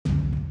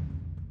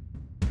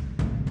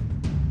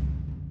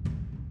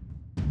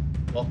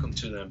Welcome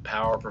to the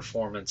Empower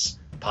Performance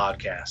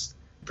podcast,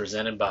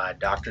 presented by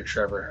Dr.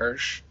 Trevor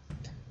Hirsch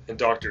and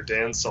Dr.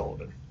 Dan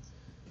Sullivan,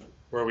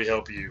 where we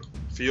help you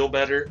feel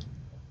better,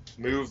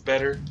 move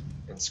better,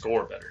 and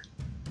score better.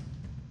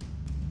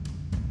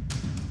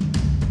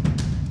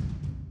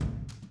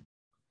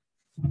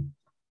 All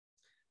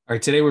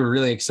right, today we're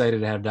really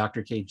excited to have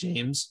Dr. Kate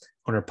James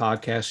on our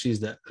podcast. She's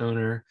the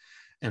owner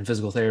and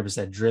physical therapist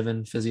at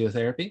Driven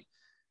Physiotherapy,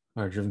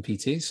 or Driven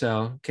PT.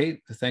 So,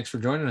 Kate, thanks for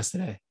joining us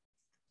today.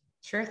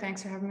 Sure,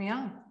 thanks for having me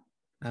on.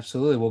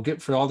 Absolutely. Well,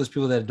 for all those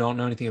people that don't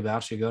know anything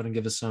about you, go ahead and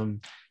give us some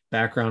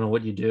background on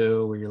what you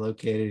do, where you're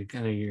located,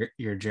 kind of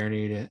your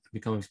journey to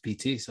become a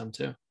PT, some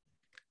too.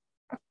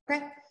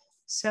 Okay,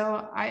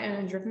 so I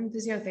own Driven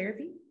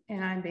Physiotherapy,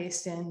 and I'm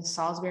based in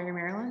Salisbury,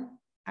 Maryland.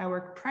 I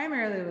work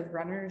primarily with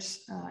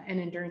runners and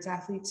endurance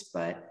athletes,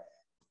 but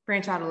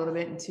branch out a little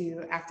bit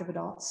into active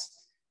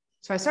adults.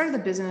 So I started the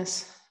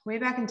business way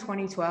back in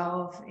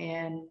 2012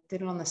 and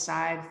did it on the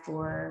side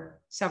for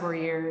several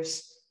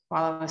years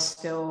while I was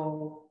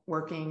still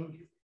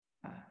working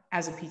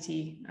as a PT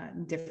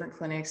in different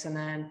clinics. And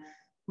then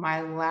my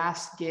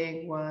last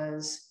gig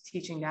was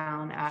teaching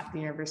down at the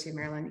University of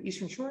Maryland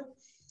Eastern Shore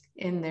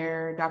in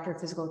their Doctor of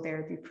Physical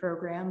Therapy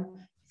program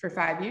for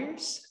 5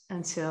 years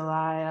until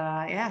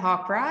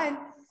Hawk Pride.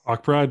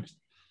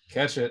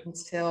 Catch it.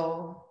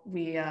 Until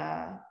we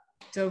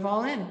dove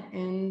all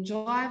in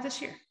July of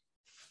this year.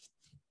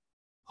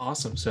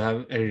 Awesome.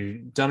 So have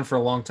you done it for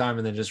a long time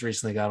and then just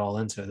recently got all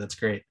into it? That's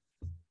great.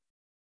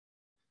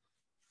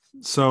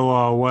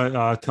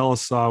 So tell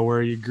us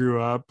where you grew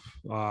up,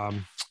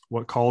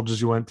 what colleges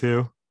you went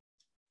to,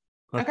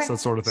 that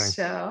sort of thing.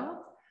 So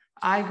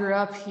I grew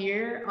up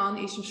here on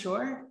the Eastern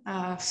Shore,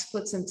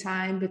 split some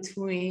time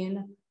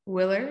between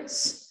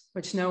Willards,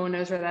 which no one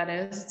knows where that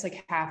is. It's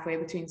like halfway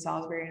between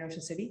Salisbury and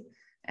Ocean City.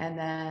 And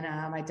then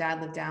my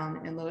dad lived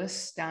down in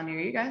Lewis, down near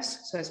you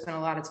guys. So I spent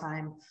a lot of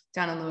time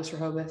down in Lewis,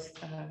 Rehoboth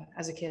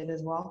as a kid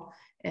as well.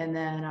 And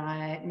then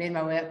I made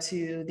my way up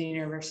to the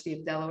University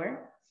of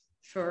Delaware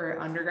for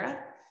undergrad.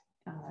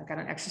 I got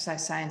an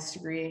exercise science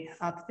degree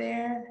up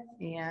there,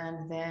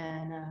 and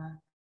then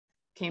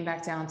came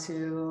back down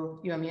to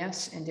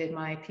UMES and did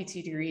my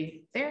PT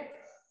degree there.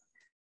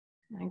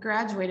 I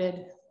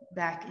graduated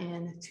back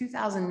in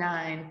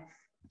 2009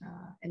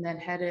 and then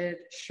headed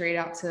straight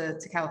out to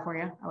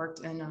California. I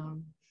worked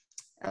in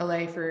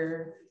LA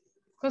for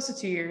close to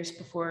 2 years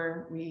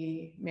before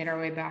we made our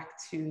way back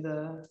to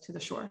the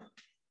shore.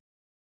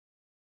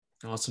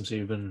 Awesome. So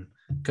you've been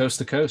coast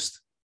to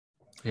coast.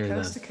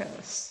 Coast to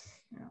coast.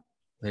 Yeah.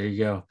 There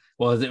you go.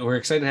 Well, we're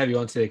excited to have you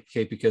on today,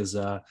 Kate, because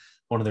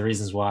one of the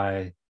reasons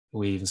why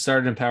we even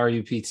started Empower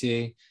You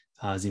PT,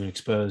 is even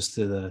exposed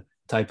to the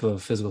type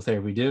of physical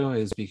therapy we do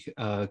is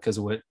because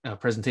of what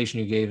presentation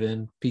you gave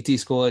in PT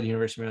school at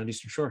University of Maryland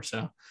Eastern Shore.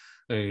 So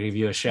I give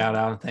you a shout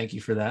out and thank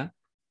you for that.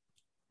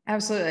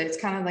 Absolutely. It's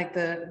kind of like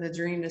the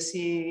dream to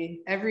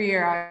see every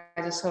year.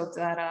 I just hope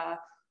that,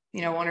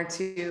 one or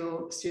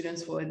two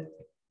students would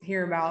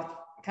hear about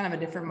kind of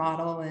a different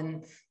model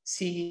and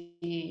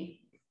see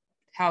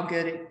how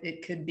good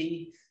it could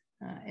be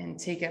and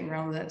take it and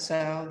run with it.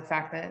 So the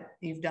fact that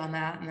you've done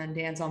that and then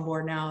Dan's on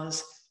board now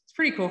it's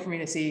pretty cool for me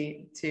to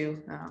see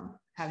too,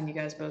 having you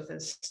guys both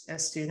as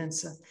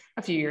students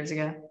a few years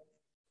ago.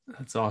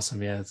 That's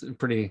awesome. Yeah, it's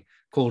pretty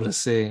cool to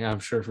see, I'm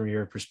sure, from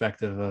your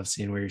perspective of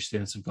seeing where your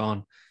students have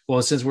gone.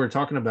 Well, since we're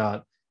talking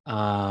about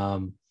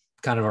kind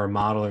of our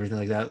model, everything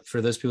like that, for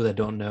those people that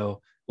don't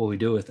know what we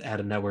do with At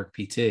a Network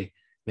PT,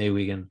 maybe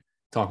we can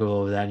talk a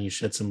little bit of that and you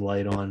shed some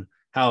light on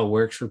how it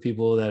works for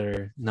people that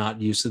are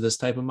not used to this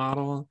type of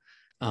model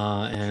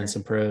and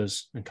some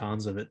pros and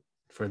cons of it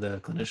for the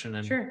clinician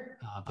and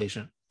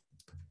patient.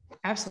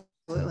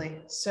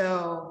 Absolutely.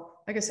 So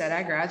like I said,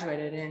 I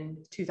graduated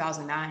in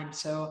 2009.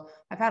 So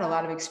I've had a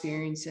lot of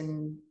experience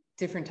in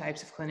different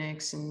types of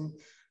clinics and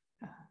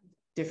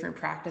different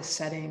practice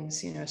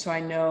settings, so I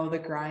know the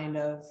grind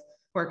of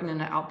working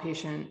in an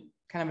outpatient,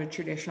 kind of a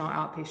traditional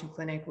outpatient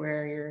clinic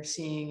where you're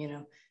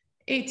seeing,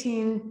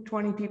 18,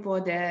 20 people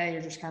a day.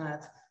 You're just kind of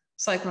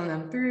cycling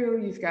them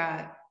through. You've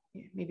got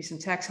maybe some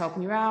techs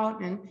helping you out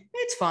and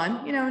it's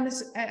fun, and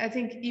I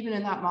think even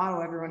in that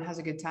model, everyone has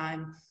a good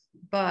time,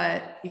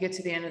 but you get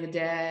to the end of the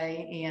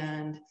day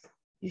and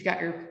you've got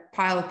your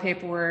pile of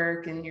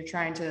paperwork and you're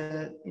trying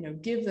to,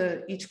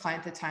 give each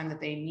client the time that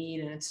they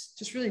need. And it's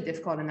just really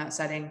difficult in that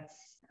setting.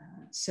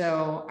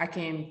 So I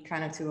came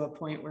kind of to a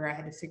point where I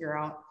had to figure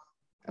out,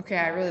 okay,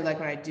 I really like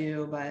what I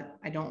do, but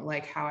I don't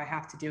like how I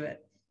have to do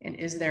it. And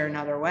is there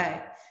another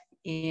way?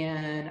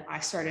 And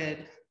I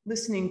started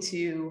listening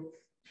to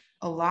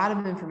a lot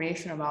of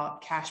information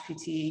about cash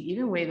PT,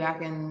 even way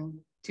back in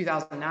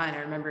 2009. I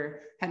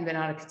remember hadn't been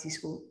out of PT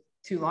school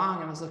too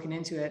long and was looking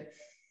into it.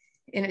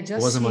 And it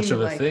just wasn't much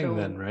of a thing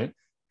then, right?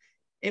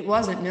 It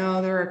wasn't.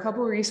 No, there were a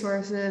couple of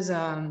resources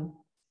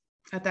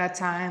at that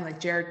time, like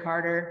Jared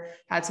Carter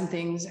had some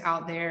things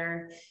out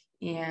there,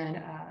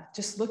 and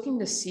just looking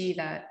to see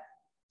that,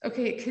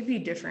 okay, it could be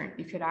different.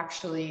 You could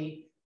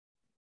actually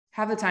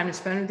have the time to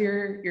spend with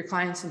your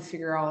clients and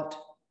figure out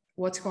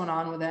what's going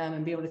on with them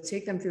and be able to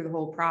take them through the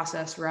whole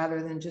process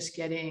rather than just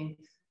getting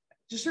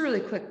just a really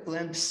quick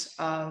glimpse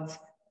of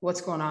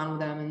what's going on with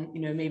them and,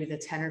 you know, maybe the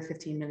 10 or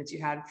 15 minutes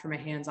you had from a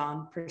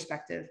hands-on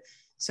perspective.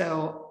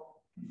 So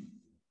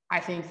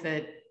I think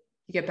that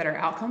you get better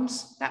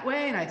outcomes that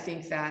way. And I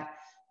think that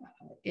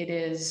it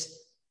is,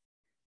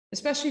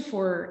 especially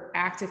for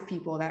active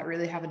people that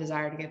really have a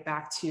desire to get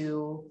back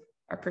to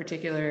a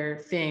particular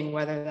thing,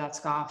 whether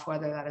that's golf,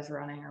 whether that is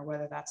running, or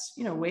whether that's,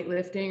 you know,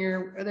 weightlifting,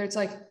 or whether it's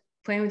like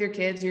playing with your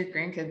kids or your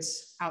grandkids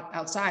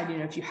outside. You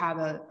know, if you have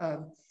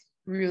a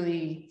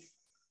really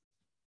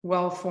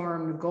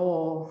well-formed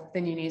goal,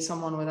 then you need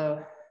someone with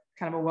a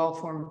kind of a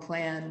well-formed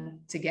plan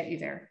to get you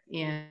there.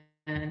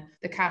 And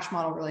the cash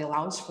model really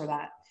allows for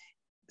that.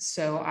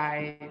 So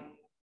I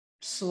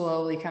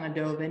slowly kind of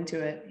dove into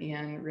it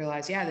and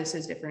realized, yeah, this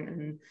is different.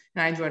 And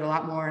I enjoyed it a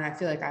lot more. And I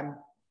feel like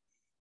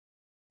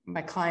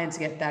my clients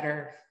get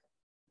better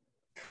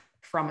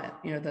from it.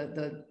 You know,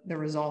 the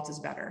result is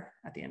better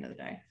at the end of the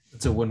day.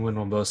 It's a win-win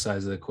on both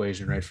sides of the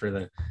equation, right? For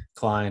the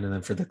client and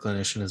then for the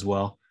clinician as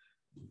well.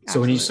 Absolutely.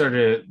 So when you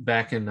started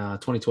back in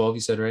 2012,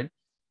 you said, right?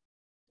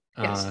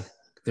 Yes.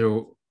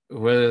 There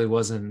really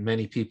wasn't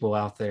many people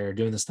out there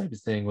doing this type of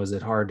thing. Was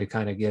it hard to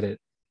kind of get it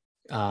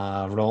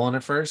rolling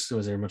at first?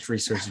 Was there much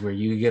resources where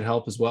you get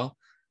help as well?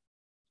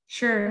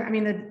 Sure. I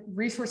mean, the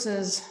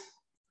resources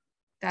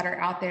that are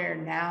out there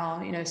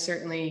now, you know,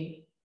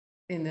 certainly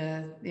in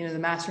the, you know, the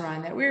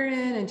mastermind that we're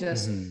in, and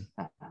just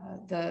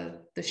the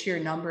sheer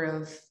number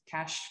of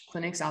cash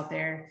clinics out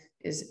there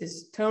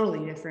is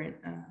totally different.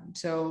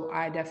 So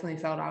I definitely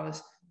felt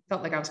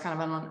like I was kind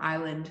of on an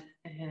island,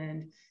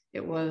 and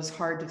it was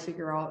hard to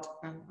figure out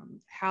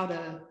how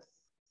to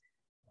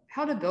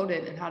build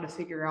it and how to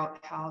figure out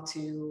how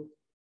to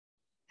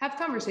have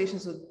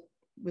conversations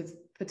with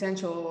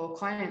potential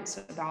clients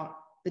about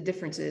the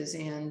differences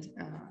and,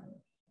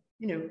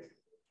 you know,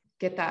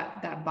 get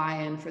that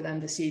buy-in for them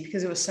to see,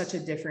 because it was such a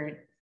different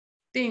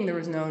thing. There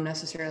was no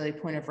necessarily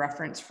point of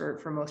reference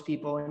for most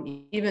people.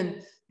 And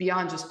even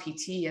beyond just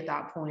PT at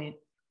that point,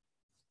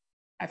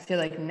 I feel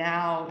like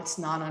now it's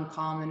not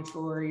uncommon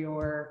for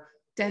your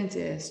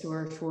dentist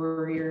or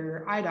for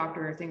your eye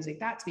doctor or things like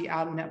that to be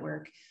out of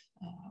network.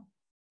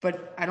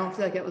 But I don't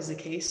feel like it was the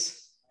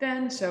case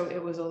then. So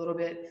it was a little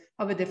bit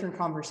of a different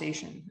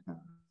conversation.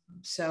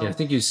 So yeah, I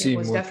think you see it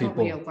was more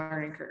definitely people. a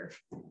learning curve.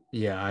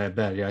 Yeah, I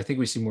bet. Yeah, I think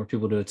we see more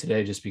people do it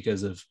today just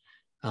because of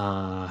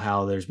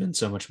how there's been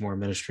so much more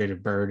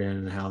administrative burden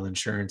and how the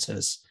insurance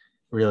has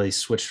really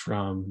switched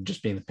from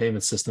just being the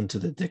payment system to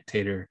the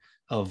dictator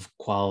of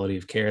quality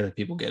of care that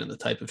people get and the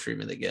type of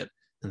treatment they get.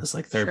 And this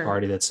like third Sure.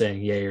 party that's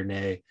saying yay or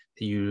nay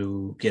that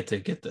you get to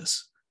get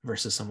this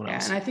versus someone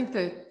else. And I think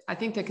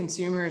the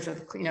consumers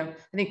are, you know,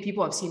 I think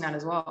people have seen that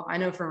as well. I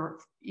know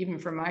even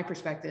from my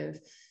perspective,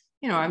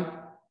 you know,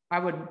 I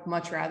would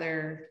much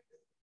rather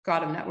go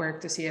out of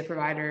network to see a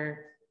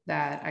provider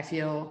that I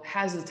feel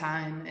has the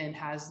time and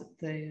has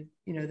the,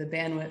 you know, the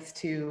bandwidth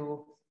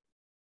to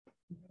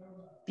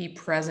be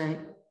present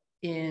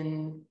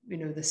in, you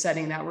know, the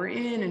setting that we're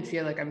in and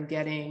feel like I'm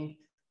getting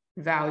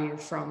value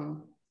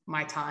from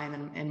my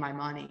time and my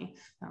money.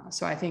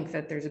 So I think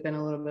that there's been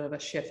a little bit of a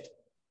shift,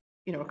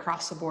 you know,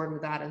 across the board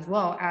with that, as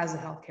well as the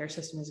healthcare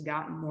system has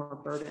gotten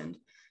more burdened.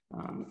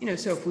 You know,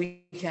 so if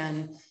we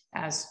can,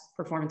 as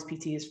performance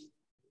PTs,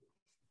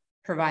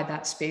 provide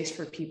that space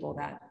for people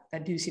that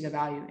do see the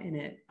value in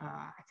it,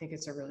 I think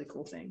it's a really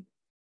cool thing.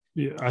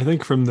 Yeah, I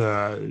think from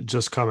the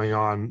just coming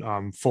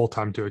on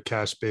full-time to a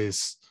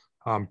cash-based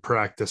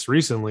practice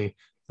recently,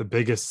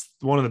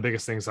 one of the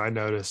biggest things I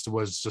noticed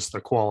was just the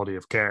quality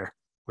of care.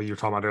 What you were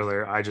talking about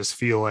earlier, I just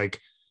feel like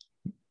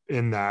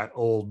in that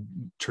old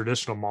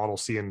traditional model,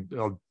 seeing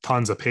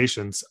tons of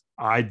patients,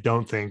 I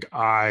don't think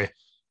I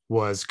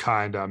was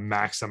kind of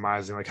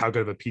maximizing like how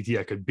good of a PT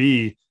I could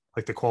be,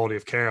 like the quality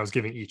of care I was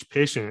giving each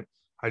patient.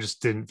 I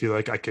just didn't feel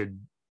like I could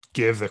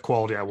give the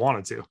quality I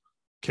wanted to,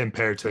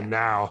 compared to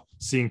now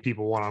seeing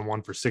people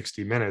one-on-one for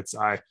 60 minutes.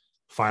 I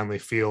finally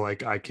feel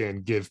like I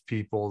can give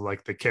people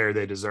like the care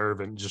they deserve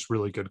and just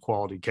really good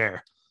quality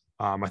care.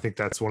 I think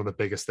that's one of the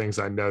biggest things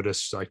I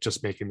noticed, like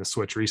just making the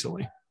switch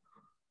recently.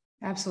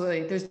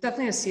 Absolutely. There's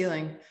definitely a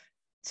ceiling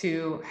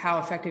to how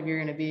effective you're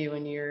going to be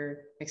when you're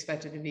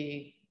expected to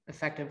be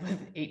effective with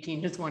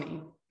 18 to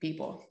 20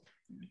 people.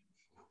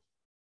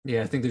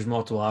 Yeah, I think there's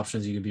multiple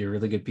options. You could be a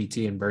really good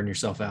PT and burn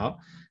yourself out,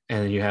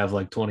 and then you have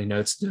like 20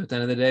 notes to do at the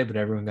end of the day, but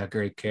everyone got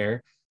great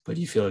care, but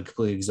you feel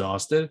completely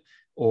exhausted,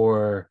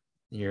 or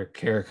your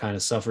care kind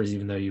of suffers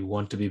even though you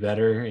want to be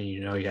better and you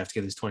know you have to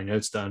get these 20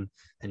 notes done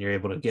and you're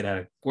able to get out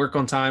of work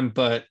on time,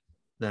 but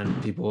then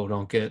people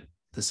don't get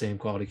the same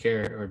quality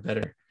care or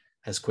better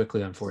as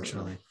quickly,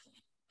 unfortunately.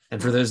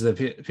 And for those of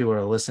the people who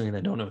are listening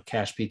that don't know what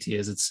cash PT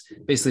is, it's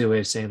basically a way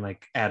of saying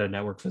like add a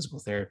network physical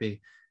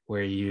therapy,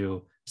 where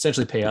you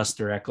essentially pay us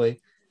directly.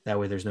 That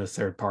way there's no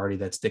third party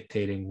that's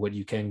dictating what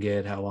you can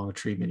get, how long a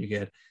treatment you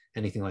get,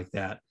 anything like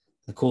that.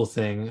 The cool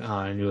thing,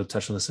 and you'll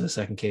touch on this in a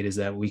second, Kate, is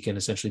that we can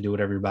essentially do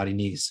whatever your body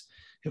needs.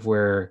 If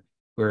we're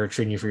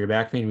treating you for your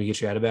back pain, we get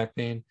you out of back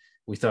pain.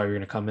 We thought you were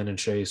going to come in and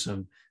show you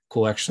some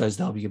cool exercise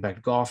to help you get back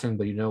to golfing,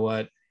 but you know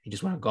what? You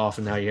just went to golf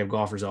and now you have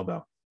golfer's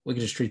elbow. We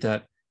can just treat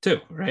that too,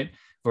 right?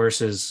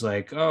 Versus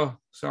like, oh,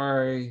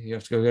 sorry, you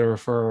have to go get a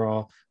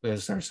referral. We have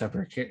to start a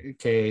separate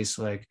case.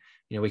 Like,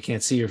 we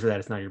can't see you for that.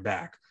 It's not your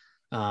back.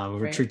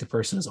 We treat the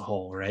person as a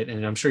whole, right?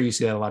 And I'm sure you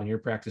see that a lot in your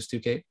practice too,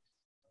 Kate.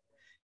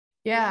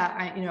 Yeah,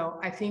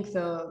 I think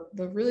the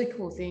really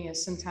cool thing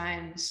is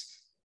sometimes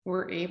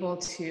we're able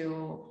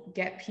to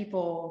get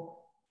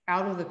people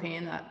out of the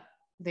pain that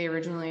they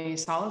originally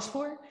saw us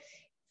for.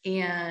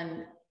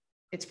 And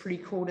it's pretty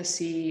cool to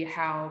see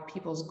how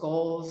people's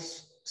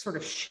goals sort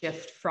of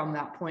shift from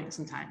that point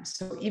sometimes.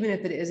 So even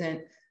if it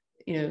isn't,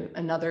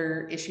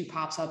 another issue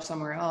pops up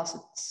somewhere else,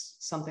 it's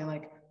something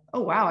like,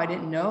 oh, wow, I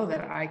didn't know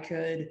that I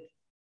could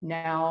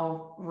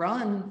now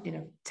run,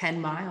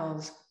 10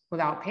 miles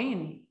without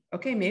pain.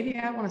 Okay, maybe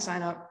I want to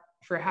sign up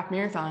for a half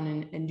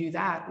marathon and do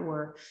that.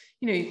 Or,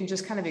 you can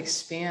just kind of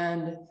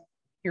expand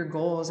your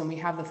goals, and we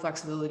have the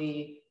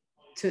flexibility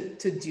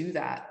to do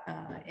that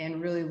and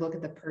really look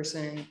at the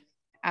person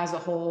as a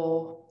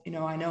whole.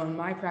 I know in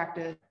my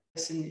practice,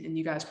 and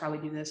you guys probably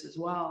do this as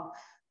well,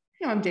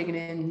 I'm digging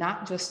in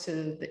not just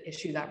to the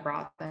issue that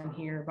brought them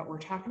here, but we're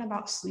talking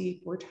about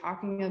sleep, we're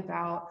talking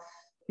about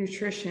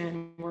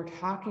nutrition, we're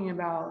talking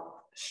about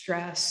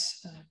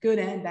stress, good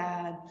and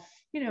bad,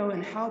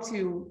 and how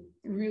to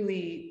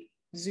really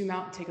zoom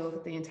out and take a look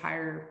at the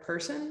entire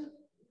person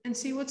and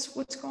see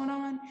what's going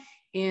on.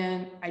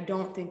 And I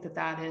don't think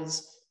that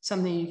is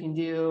something you can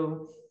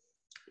do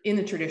in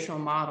the traditional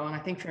model. And I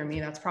think for me,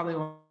 that's probably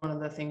one of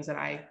the things that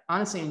I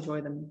honestly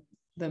enjoy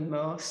the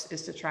most,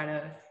 is to try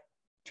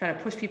to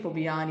push people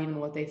beyond even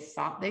what they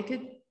thought they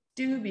could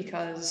do,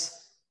 because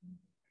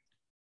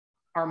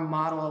our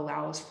model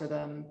allows for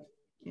them,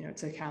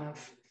 to kind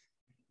of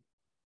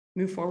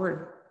move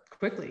forward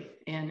quickly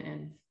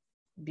and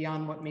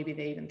beyond what maybe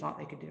they even thought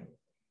they could do.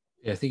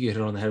 Yeah, I think you hit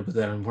it on the head with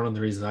that. And one of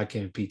the reasons I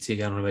came to PT, I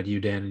don't know about you,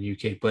 Dan, and you,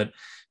 Kate, but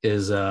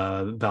is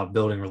about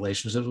building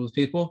relationships with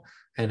people.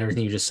 And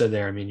everything you just said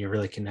there, I mean, you're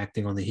really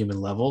connecting on the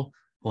human level.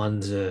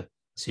 One, so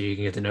you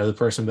can get to know the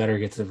person better,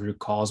 get to the root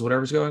cause,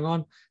 whatever's going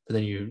on, but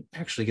then you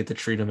actually get to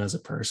treat them as a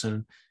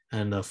person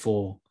and a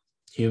full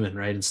human,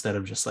 right? Instead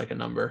of just like a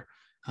number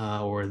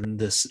or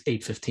this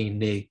 815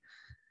 knee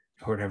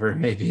or whatever it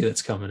may be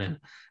that's coming in.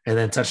 And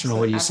then touching on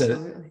what you said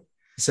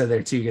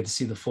there too, you get to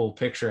see the full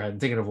picture. I'm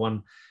thinking of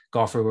one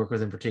golfer I work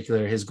with in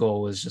particular. His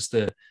goal was just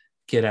to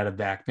get out of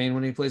back pain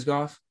when he plays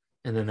golf.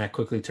 And then that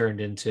quickly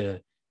turned into,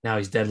 now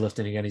he's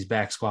deadlifting again, he's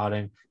back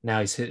squatting.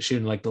 Now he's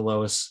shooting like the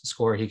lowest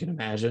score he can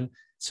imagine.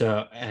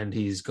 So, and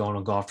he's going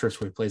on golf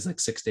trips where he plays like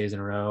 6 days in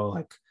a row,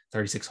 like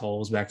 36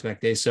 holes back-to-back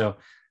days. So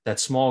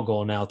that small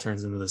goal now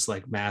turns into this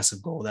like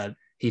massive goal that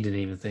he didn't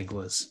even think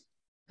was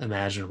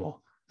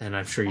imaginable. And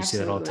I'm sure you see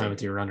that all the time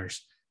with your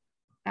runners.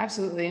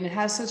 Absolutely. And it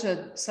has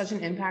such an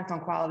impact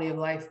on quality of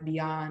life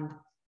beyond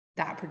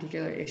that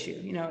particular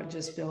issue. It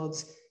just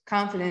builds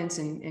confidence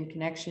and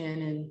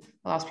connection, and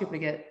allows people to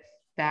get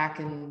back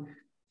and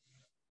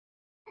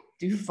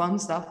do fun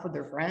stuff with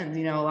their friends,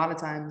 a lot of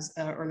times,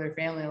 or their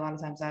family. A lot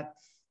of times that,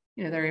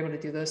 they're able to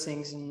do those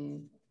things,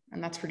 and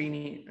that's pretty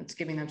neat. It's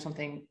giving them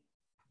something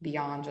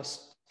beyond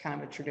just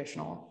kind of a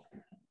traditional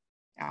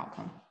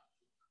outcome.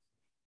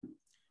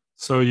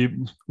 So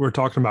we're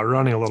talking about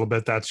running a little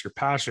bit. That's your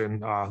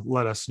passion.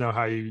 Let us know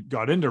how you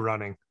got into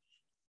running.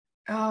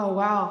 Oh,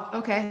 wow.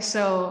 Okay.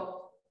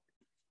 So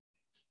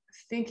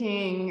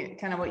thinking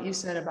kind of what you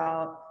said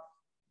about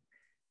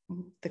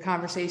the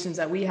conversations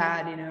that we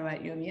had,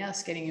 at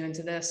UMES, getting you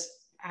into this,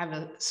 I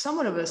have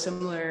somewhat of a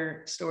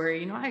similar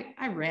story.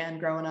 I ran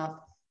growing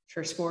up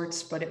for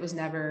sports, but it was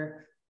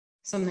never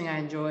something I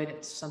enjoyed.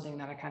 It's something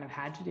that I kind of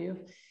had to do.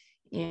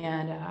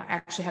 And I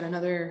actually had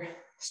another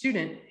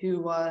student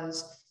who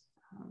was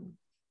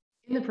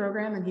in the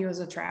program, and he was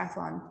a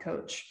triathlon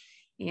coach.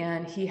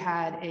 And he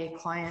had a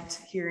client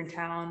here in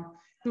town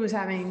who was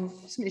having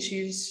some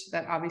issues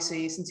that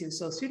obviously, since he was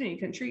still a student, he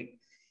couldn't treat.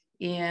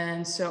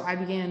 And so I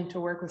began to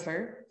work with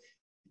her,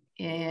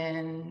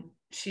 and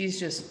she's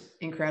just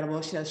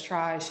incredible. She does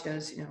tries, she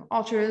does,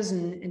 ultras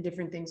and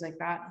different things like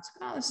that. It's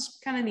like, oh, this is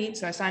kind of neat.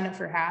 So I signed up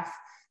for half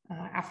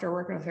after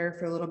working with her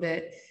for a little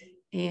bit.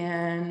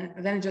 And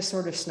then it just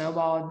sort of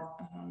snowballed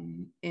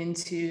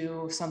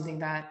into something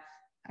that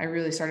I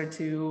really started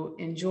to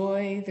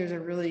enjoy. There's a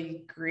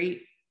really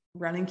great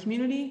running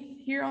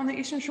community here on the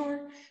Eastern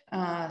Shore.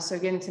 So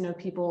getting to know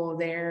people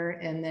there,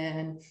 and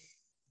then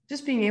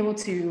just being able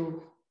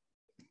to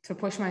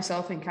push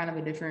myself in kind of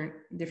a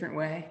different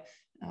way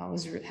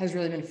has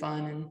really been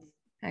fun. And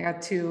I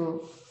got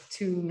two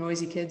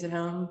noisy kids at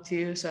home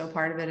too. So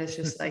part of it is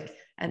just like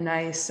a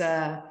nice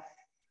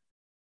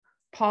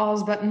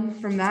pause button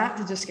from that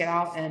to just get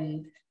out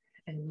and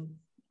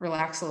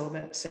relax a little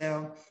bit.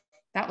 So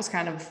that was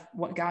kind of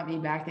what got me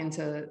back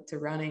into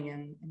running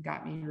and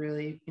got me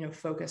really,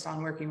 focused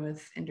on working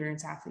with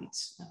endurance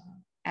athletes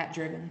at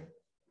Driven.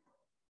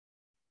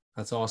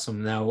 That's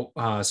awesome. Now,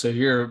 so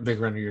you're a big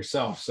runner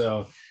yourself.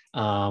 So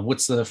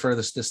what's the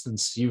furthest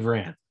distance you've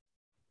ran?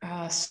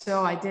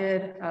 So I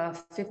did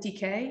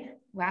 50K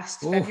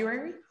last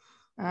February.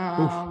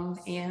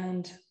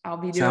 And I'll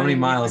be So how many doing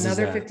miles is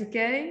another that?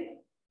 50K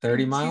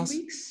 30 in miles? 2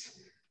 weeks.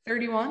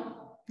 31.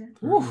 Yeah.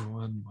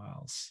 31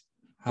 miles.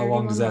 How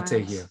long does 31 that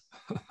take you?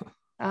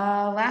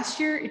 miles. Last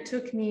year, it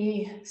took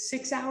me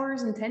 6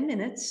 hours and 10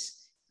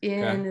 minutes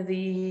in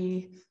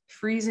the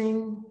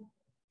freezing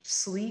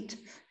sleet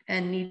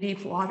and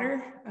knee-deep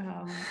water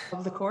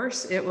of the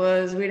course.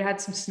 We'd had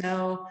some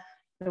snow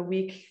the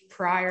week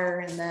prior,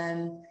 and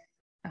then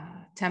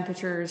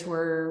temperatures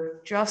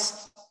were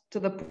just to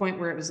the point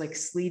where it was like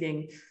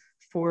sleeting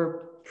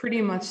for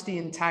pretty much the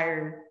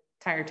entire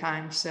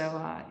time.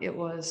 So it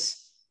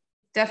was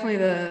definitely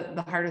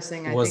the hardest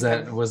thing I've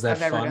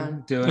ever fun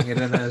done. doing it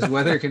in those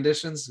weather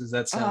conditions? Because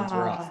that sounds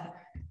rough.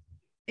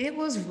 It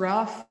was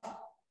rough,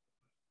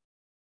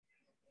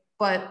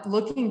 but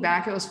looking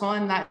back, it was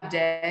fun that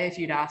day. If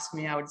you'd asked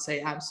me, I would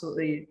say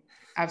absolutely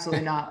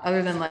not.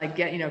 Other than like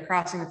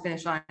crossing the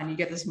finish line, you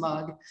get this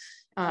mug.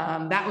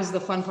 That was the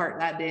fun part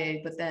that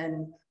day. But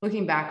then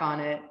looking back on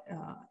it,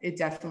 it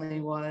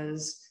definitely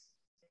was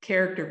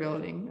character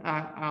building.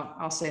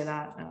 I'll say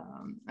that.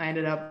 I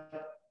ended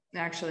up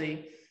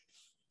actually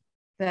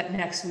that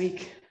next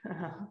week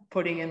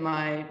putting in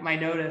my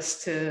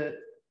notice to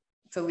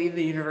leave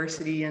the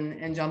university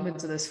and jump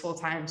into this full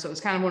time. So it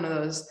was kind of one of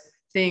those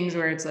things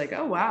where it's like,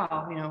 oh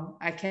wow,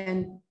 I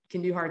can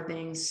do hard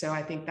things. So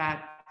I think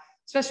that,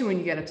 especially when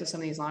you get up to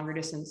some of these longer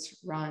distance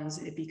runs,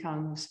 it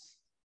becomes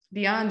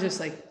beyond just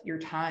like your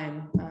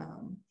time,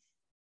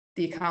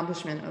 the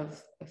accomplishment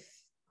of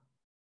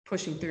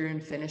pushing through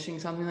and finishing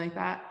something like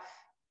that,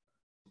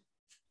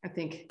 I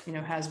think,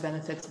 has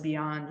benefits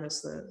beyond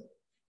just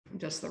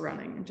the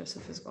running and just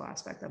the physical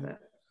aspect of it.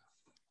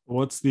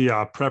 What's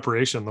the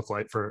preparation look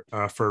like for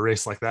a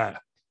race like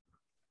that?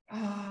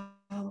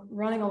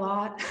 Running a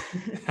lot.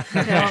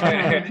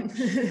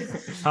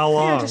 How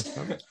long? Just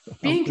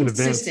being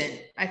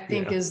consistent, I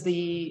think, is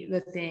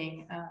the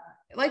thing.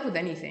 Like with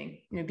anything,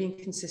 being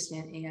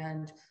consistent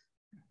and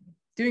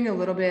doing a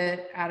little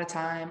bit at a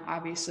time.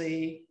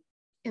 Obviously,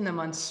 in the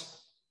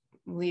months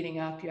leading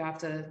up, you have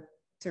to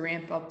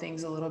ramp up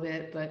things a little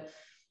bit. But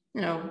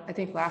I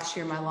think last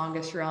year my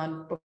longest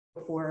run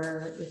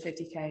before the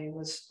 50K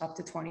was up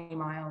to 20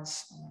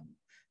 miles.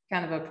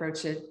 Kind of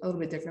approach it a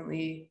little bit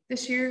differently.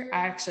 This year,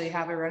 I actually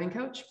have a running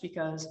coach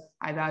because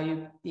I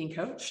value being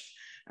coached.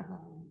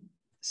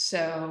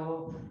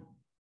 So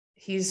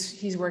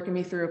he's working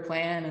me through a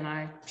plan, and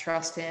I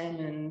trust him,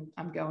 and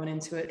I'm going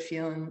into it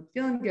feeling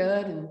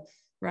good and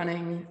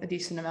running a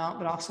decent amount,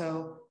 but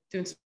also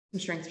doing some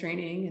strength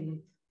training and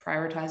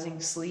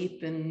prioritizing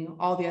sleep and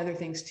all the other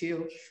things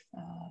too,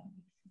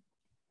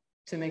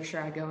 to make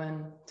sure I go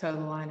in to the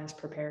line as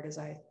prepared as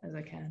I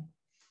can.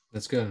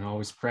 That's good. And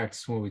always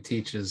practice what we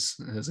teach is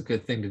a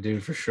good thing to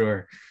do for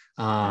sure.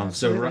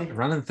 So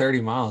running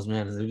 30 miles,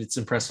 man, it's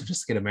impressive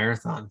just to get a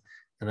marathon,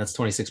 and that's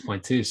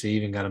 26.2. So you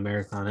even got a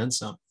marathon and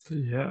some.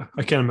 Yeah.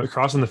 I can't imagine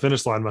crossing the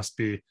finish line must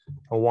be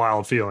a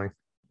wild feeling.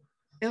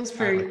 It was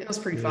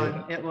pretty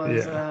fun. It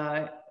was,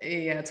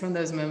 it's one of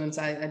those moments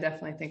I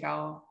definitely think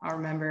I'll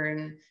remember.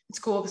 And it's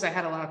cool because I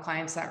had a lot of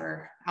clients that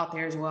were out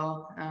there as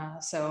well.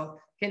 So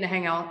getting to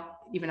hang out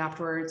even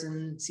afterwards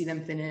and see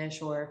them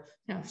finish, or,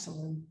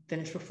 someone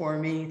finished before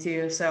me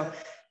too. So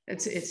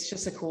it's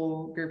just a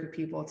cool group of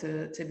people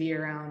to be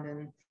around.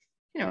 And,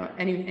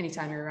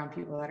 anytime you're around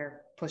people that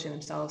are pushing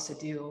themselves to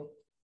do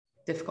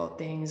difficult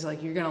things,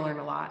 like, you're going to learn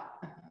a lot.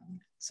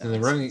 So and the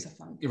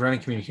running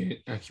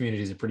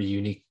community is a pretty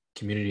unique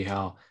community,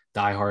 how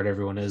diehard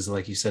everyone is,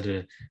 like you said,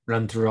 to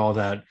run through all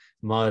that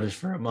mud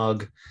for a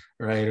mug,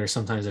 right? Or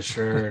sometimes a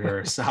shirt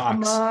or socks. A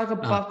mug, a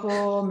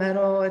buckle,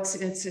 medal.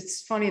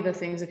 It's funny the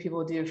things that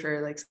people do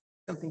for like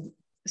something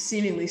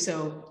seemingly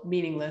so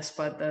meaningless,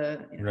 but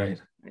the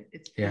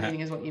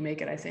meaning is what you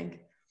make it, I think.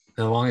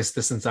 The longest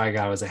distance I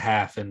got was a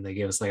half, and they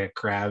gave us like a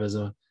crab as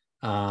a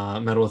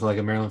medal with like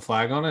a Maryland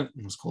flag on it.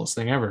 It was the coolest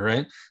thing ever,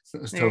 right?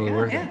 It was totally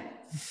worth it.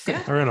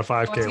 Yeah. I ran a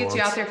 5K to get once.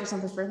 you out there for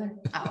something further.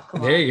 Oh,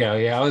 come on. There you go.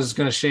 Yeah, I was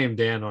going to shame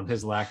Dan on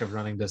his lack of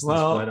running distance,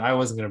 but I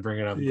wasn't going to bring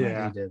it up.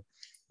 Yeah, he did.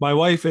 My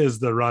wife is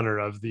the runner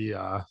of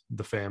the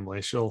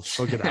family. She'll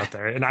get out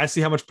there, and I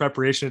see how much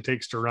preparation it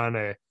takes to run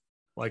a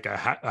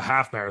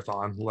half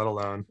marathon, let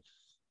alone,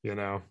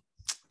 a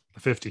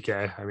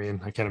 50K. I mean,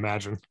 I can't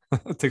imagine.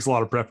 It takes a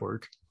lot of prep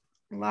work.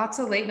 Lots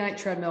of late night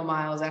treadmill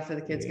miles after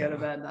the kids go to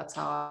bed. That's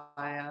how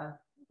I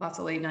lots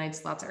of late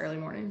nights, lots of early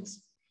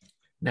mornings.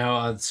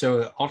 Now,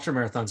 so ultra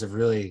marathons have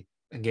really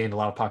gained a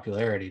lot of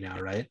popularity now,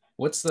 right?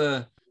 What's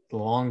the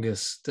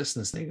longest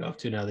distance they go up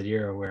to now that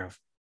you're aware of?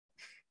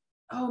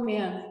 Oh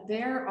man,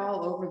 they're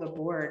all over the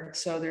board.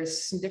 So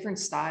there's some different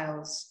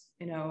styles.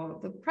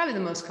 Probably the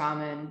most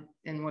common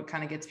and what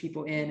kind of gets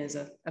people in is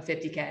a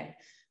 50K.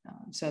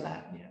 So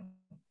that,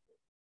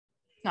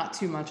 not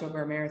too much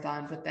over a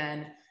marathon, but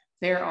then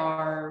there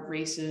are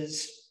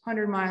races,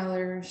 100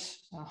 milers,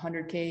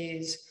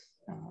 100Ks,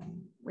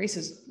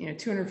 races,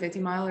 250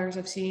 milers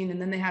I've seen. And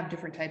then they have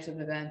different types of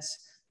events.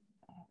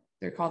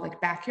 They're called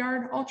like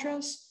backyard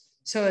ultras.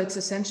 So it's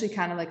essentially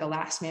kind of like a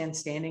last man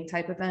standing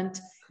type event,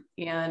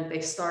 and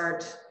they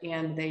start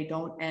and they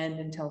don't end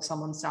until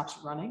someone stops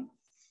running.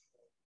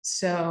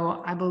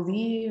 So I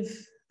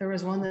believe there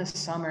was one this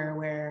summer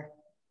where,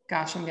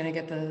 gosh, I'm going to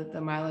get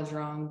the mileage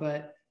wrong,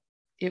 but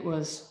it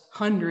was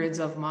hundreds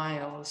of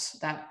miles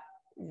that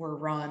were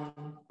run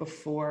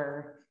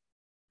before,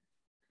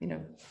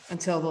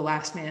 until the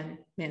last man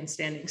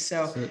standing.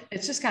 So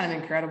it's just kind of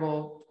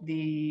incredible,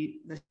 the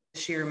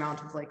sheer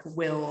amount of like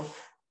will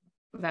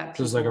that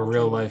people like a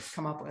real life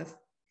come up with.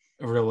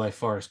 A real life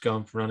Forrest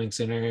Gump running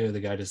scenario. The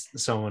guy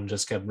someone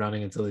just kept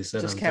running until he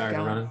said, I'm tired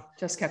of running.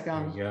 Just kept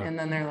going. And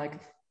then they're like,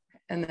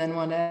 and then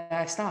one day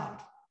I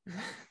stopped.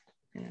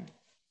 Here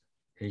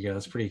you go.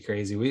 That's pretty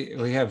crazy.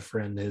 We have a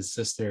friend, his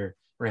sister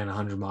ran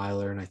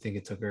 100-miler, and I think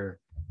it took her,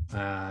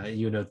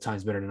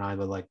 times better than I,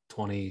 but like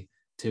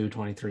 22,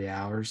 23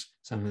 hours.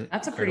 Something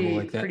that's a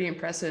pretty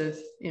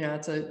impressive,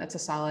 that's a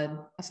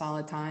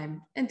solid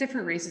time. And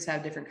different races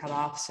have different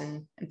cutoffs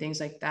and things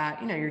like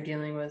that. You're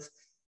dealing with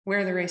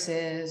where the race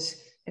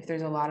is, if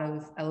there's a lot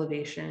of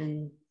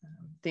elevation,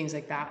 things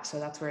like that. So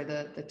that's where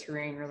the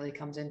terrain really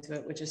comes into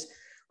it, which is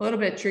a little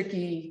bit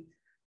tricky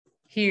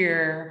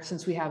here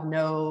since we have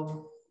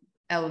no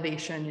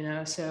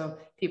elevation, so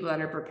people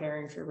that are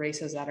preparing for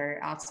races that are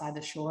outside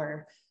the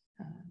shore,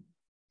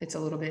 it's a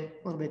little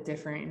bit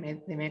different.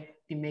 They may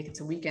be making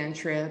some weekend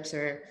trips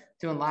or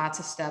doing lots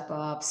of step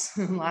ups,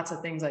 lots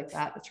of things like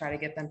that to try to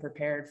get them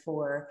prepared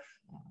for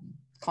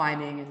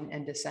climbing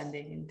and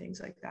descending and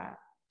things like that.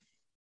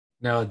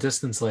 Now, a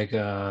distance like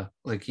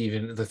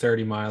even the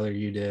 30-miler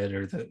you did,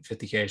 or the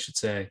 50K, I should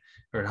say,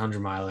 or a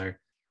 100-miler,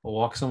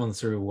 walk someone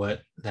through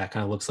what that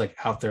kind of looks like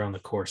out there on the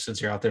course,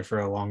 since you're out there for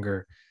a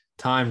longer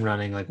time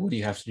running. Like, what do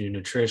you have to do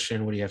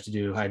nutrition? What do you have to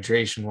do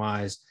hydration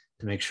wise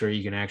to make sure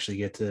you can actually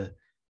get to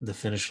the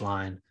finish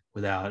line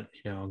without,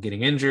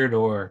 getting injured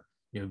or,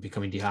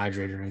 becoming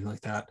dehydrated or anything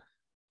like that?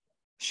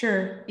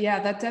 Sure.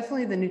 Yeah, that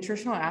definitely, the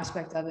nutritional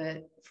aspect of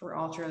it for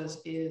ultras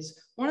is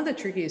one of the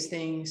trickiest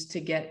things to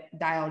get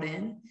dialed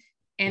in.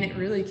 And it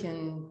really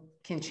can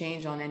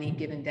change on any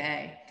given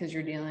day, because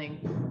you're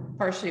dealing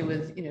partially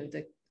with,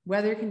 the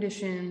weather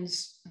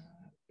conditions,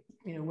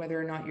 whether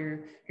or not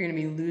you're going to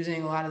be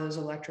losing a lot of those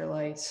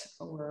electrolytes,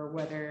 or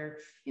whether,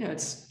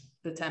 it's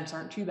the temps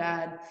aren't too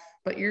bad,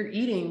 but you're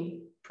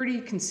eating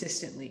pretty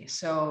consistently.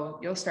 So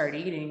you'll start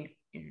eating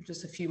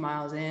just a few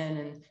miles in,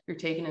 and you're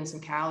taking in some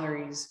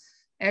calories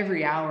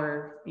every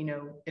hour,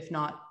 if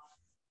not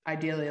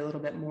ideally a little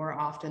bit more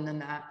often than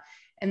that.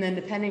 And then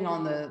depending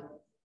on the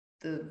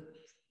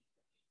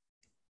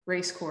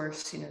race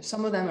course,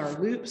 some of them are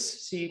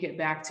loops. So you get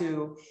back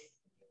to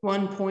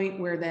one point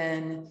where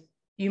then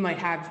you might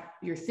have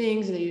your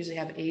things, and they usually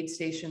have aid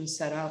stations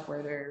set up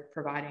where they're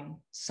providing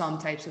some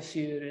types of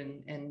food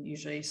and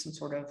usually some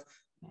sort of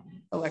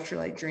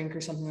electrolyte drink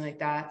or something like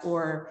that.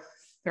 Or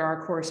there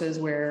are courses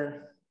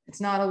where it's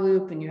not a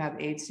loop and you have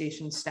aid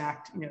stations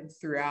stacked,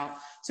 throughout.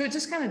 So it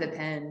just kind of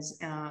depends.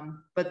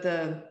 But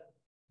a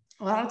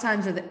lot of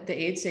times the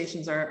aid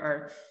stations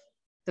are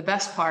the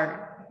best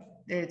part.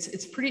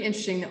 It's pretty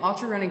interesting. The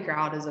ultra running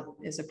crowd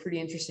is a pretty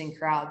interesting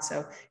crowd.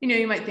 So,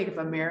 you might think of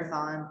a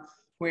marathon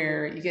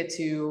where you get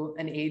to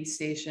an aid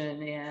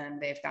station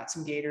and they've got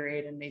some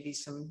Gatorade and maybe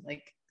some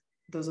like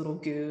those little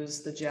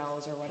goos, the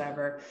gels or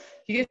whatever.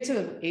 You get to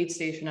an aid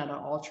station at an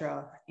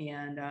ultra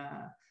and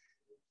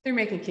they're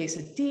making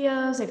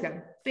quesadillas. They've got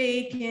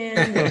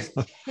bacon, there's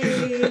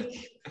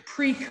cake.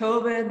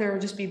 Pre-COVID, there would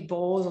just be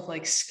bowls of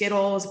like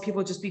Skittles. People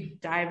would just be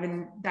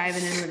diving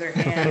in with their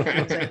hands,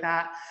 things like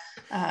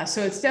that.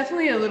 So it's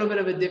definitely a little bit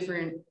of a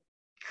different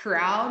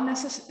crowd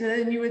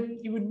than you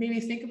would maybe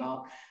think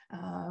about.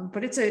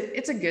 But it's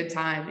a good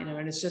time,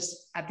 and it's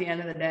just at the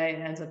end of the day,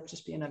 it ends up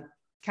just being a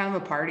kind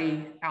of a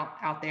party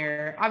out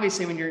there.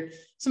 Obviously, when you're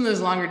some of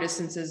those longer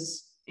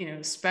distances,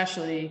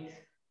 especially,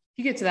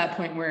 you get to that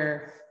point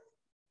where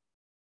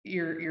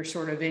you're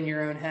sort of in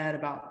your own head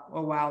about,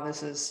 oh wow,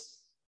 this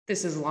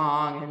is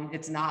long and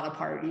it's not a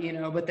party,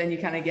 but then you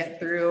kind of get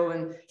through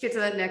and get to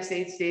that next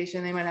aid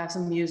station. They might have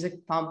some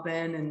music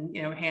pumping and,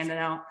 handing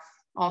out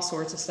all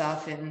sorts of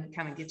stuff and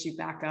kind of get you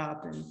back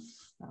up. And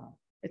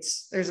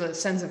there's a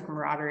sense of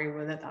camaraderie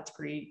with it. That's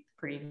pretty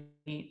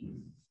neat.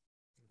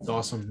 It's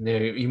awesome. Yeah,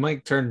 you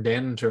might turn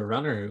Dan into a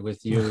runner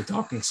with you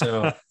talking.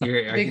 So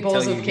big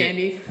bowls of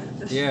candy.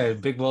 Yeah,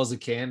 big bowls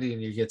of candy,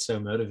 and you get so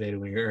motivated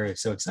when you're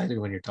so excited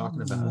when you're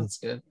talking about it. It's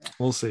good.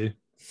 We'll see.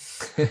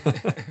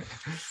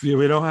 Yeah,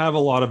 we don't have a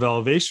lot of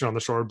elevation on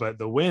the shore,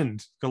 but a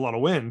lot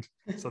of wind.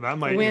 So that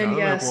might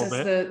yes,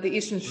 it's the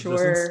Eastern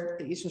Shore,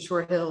 the Eastern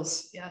Shore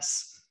hills.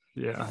 Yes.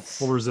 Yeah. Yes.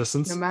 Full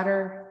resistance. No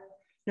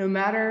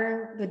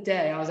matter the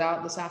day. I was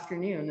out this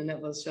afternoon and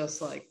it was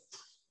just like,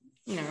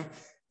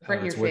 right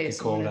in your face.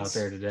 It's cold out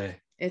there today.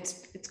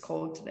 It's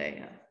cold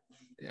today.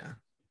 Yeah,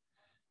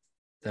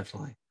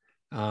 definitely.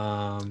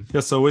 Yeah.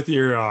 So with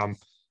your,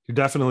 you're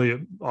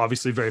definitely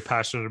obviously very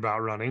passionate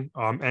about running.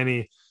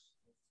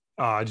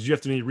 Did you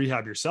have to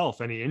rehab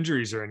yourself? Any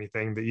injuries or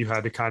anything that you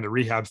had to kind of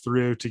rehab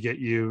through to get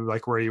you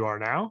like where you are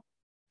now?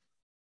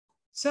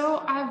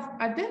 So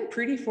I've been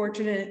pretty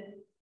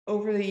fortunate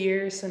over the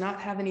years to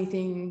not have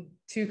anything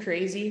too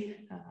crazy.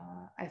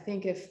 I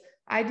think if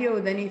I deal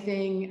with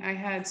anything, I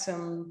had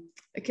some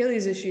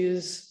Achilles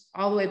issues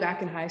all the way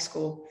back in high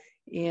school,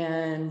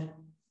 and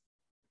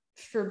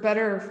for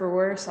better or for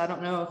worse, I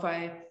don't know if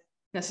I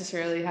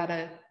necessarily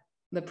had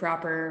the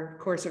proper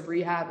course of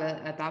rehab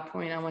at that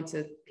point. I went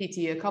to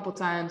PT a couple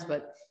times,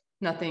 but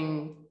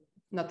nothing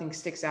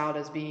sticks out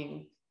as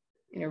being,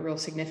 real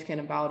significant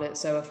about it.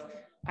 So if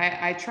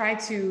I try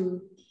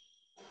to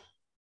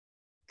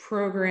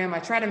program, I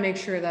try to make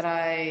sure that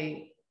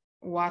I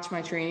watch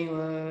my training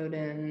load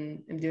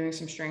and am doing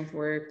some strength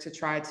work to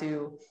try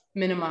to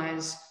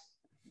minimize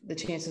the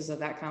chances of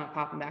that kind of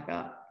popping back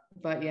up.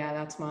 But yeah,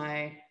 that's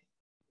my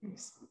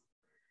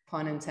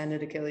pun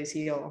intended Achilles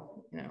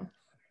heel,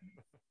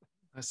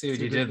 I see what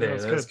you did there.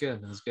 That's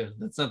good. That's good.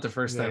 That's not the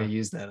first time you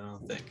used that, I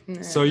don't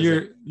think. So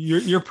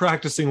you're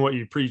practicing what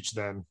you preach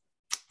then,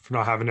 for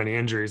not having any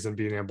injuries and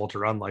being able to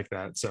run like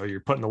that. So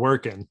you're putting the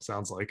work in,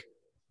 sounds like.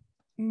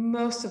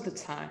 Most of the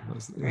time,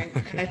 right?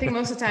 And I think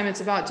most of the time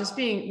it's about just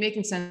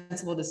making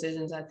sensible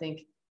decisions. I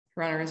think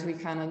runners, we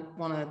kind of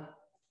want to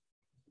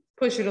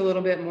push it a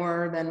little bit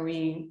more than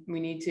we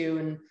need to.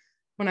 And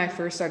when I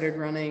first started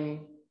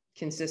running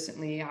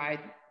consistently, I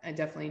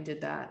definitely did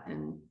that.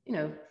 And,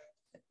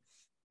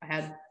 I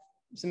had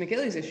some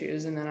Achilles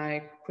issues, and then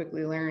I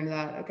quickly learned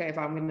that, okay, if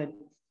I'm going to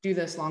do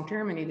this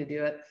long-term, I need to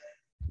do it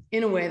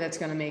in a way that's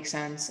going to make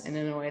sense and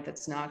in a way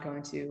that's not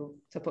going to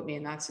put me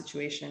in that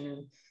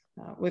situation.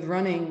 And with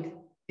running,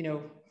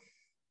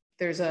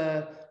 there's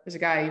a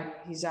guy,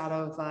 he's out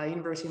of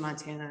University of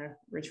Montana,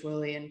 Rich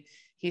Willie, and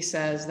he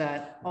says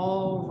that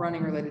all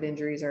running related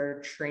injuries are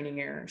training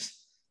errors.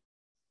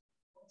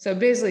 So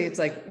basically it's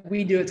like,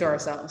 we do it to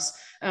ourselves.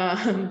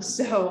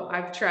 So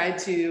I've tried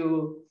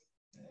to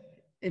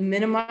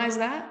minimize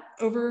that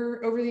over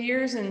the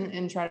years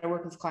and try to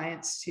work with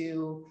clients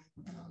to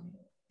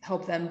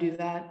help them do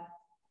that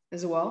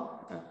as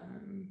well,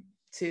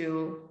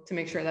 to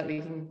make sure that we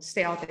can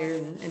stay out there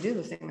and do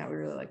the thing that we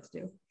really like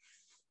to do.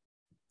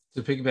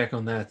 To piggyback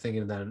on that,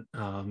 thinking that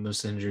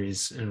most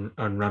injuries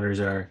on runners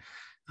are,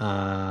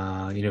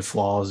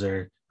 flaws,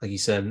 or like you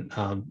said,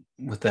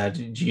 with that,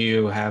 do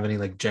you have any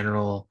like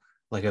general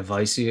like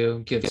advice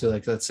you give to,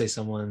 like, let's say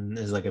someone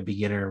is like a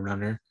beginner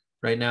runner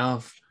right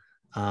now,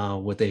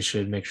 what they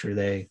should make sure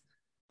they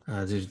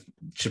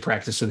should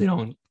practice so they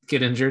don't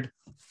get injured?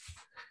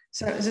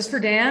 So is this for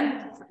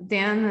Dan?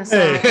 Dan, he's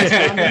going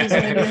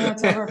to do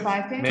that's over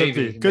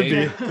 5K?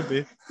 Could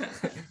be.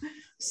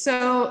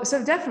 So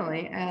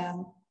definitely.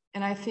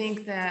 And I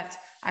think that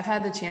I've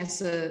had the chance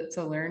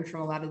to learn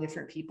from a lot of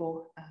different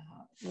people.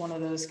 One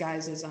of those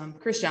guys is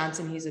Chris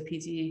Johnson. He's a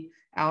PT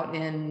out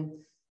in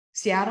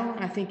Seattle.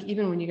 And I think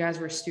even when you guys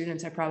were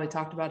students, I probably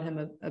talked about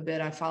him a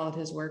bit. I followed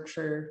his work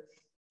for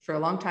a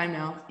long time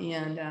now.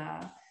 And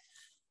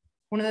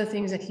one of the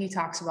things that he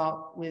talks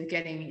about with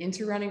getting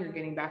into running or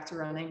getting back to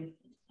running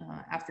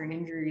after an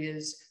injury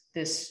is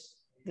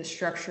the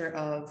structure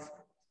of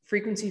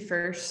frequency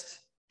first,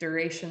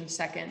 duration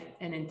second,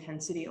 and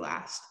intensity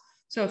last.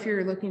 So if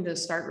you're looking to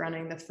start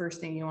running, the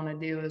first thing you want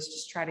to do is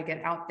just try to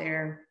get out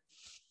there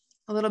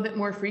a little bit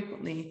more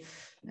frequently.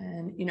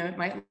 And, it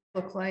might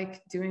look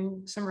like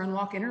doing some run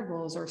walk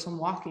intervals or some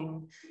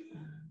walking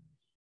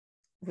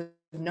with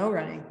no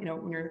running,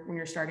 when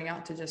you're starting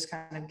out, to just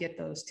kind of get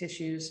those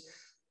tissues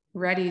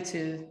ready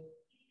to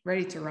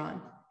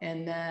run.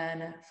 And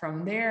then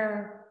from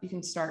there, you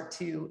can start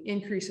to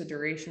increase the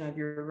duration of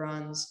your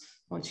runs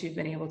once you've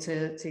been able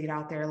to get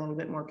out there a little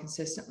bit more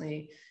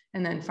consistently.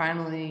 And then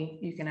finally,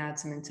 you can add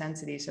some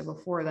intensity. So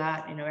before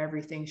that,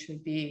 everything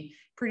should be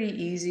pretty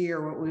easy,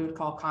 or what we would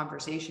call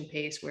conversation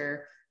pace,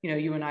 where,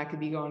 you and I could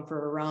be going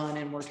for a run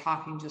and we're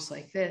talking just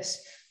like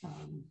this,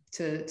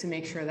 to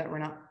make sure that we're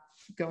not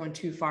going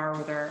too far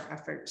with our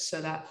efforts. So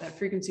that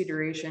frequency,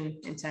 duration,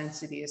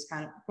 intensity is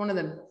kind of one of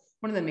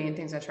the main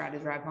things I try to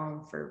drive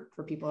home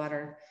for people that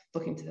are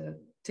looking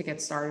to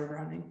get started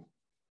running.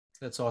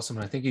 That's awesome.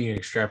 And I think you can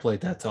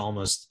extrapolate that to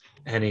almost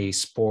any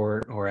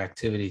sport or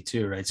activity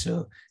too, right?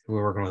 So if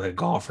we're working with a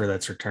golfer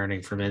that's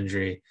returning from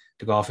injury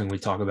to golfing, we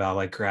talk about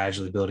like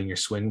gradually building your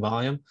swing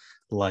volume,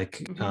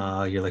 like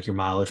your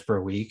mileage per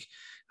week.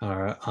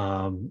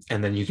 And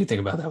then you can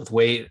think about that with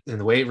weight in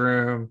the weight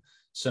room,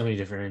 so many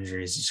different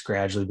injuries, just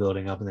gradually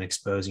building up and then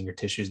exposing your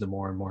tissues the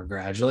more and more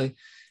gradually.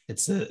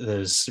 It's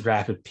those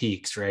rapid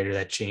peaks, right? Or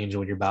that change in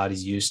what your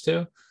body's used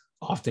to,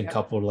 often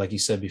coupled, like you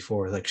said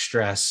before, like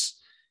stress,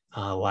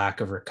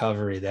 lack of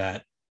recovery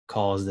that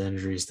cause the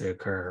injuries to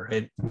occur,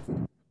 right?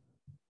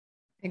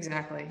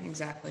 Exactly.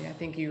 I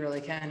think you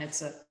really can.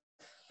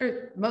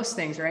 Or most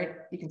things, right?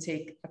 You can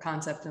take a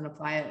concept and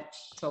apply it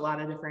to a lot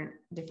of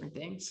different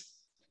things.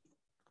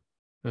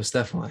 Most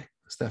definitely.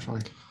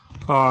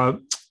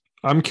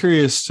 I'm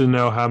curious to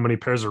know how many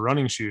pairs of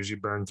running shoes you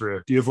burn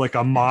through. Do you have like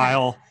a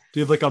mile? Do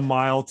you have like a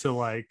mile to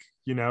like,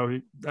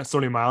 that's so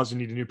many miles you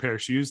need a new pair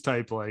of shoes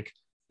type like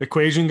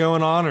equation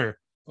going on, or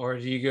Or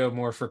do you go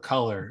more for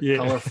color, Yeah.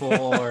 colorful,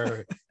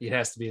 or it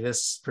has to be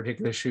this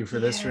particular shoe for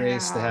this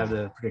race to have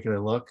the particular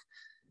look?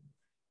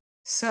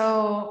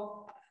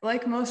 So,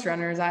 like most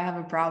runners, I have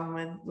a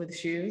problem with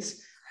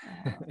shoes.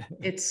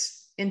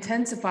 It's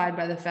intensified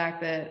by the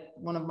fact that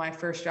one of my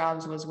first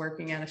jobs was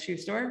working at a shoe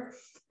store.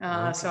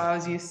 So I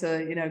was used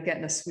to,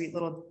 getting a sweet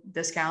little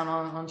discount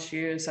on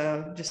shoes.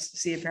 So just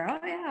see a pair, oh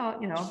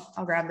yeah,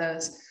 I'll grab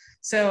those.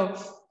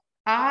 So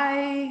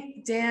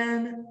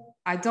Dan,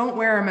 I don't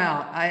wear them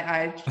out.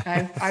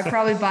 I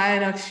probably buy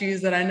enough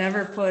shoes that I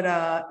never put,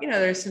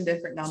 there's some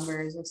different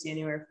numbers. You'll see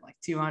anywhere from like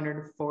 200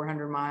 to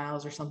 400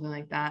 miles or something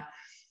like that.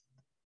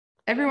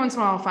 Every once in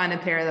a while I'll find a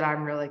pair that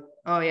I'm really,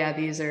 oh yeah,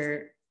 these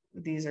are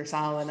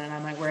solid, and I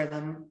might wear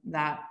them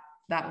that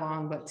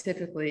long, but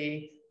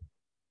typically,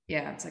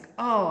 yeah, it's like,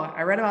 oh,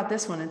 I read about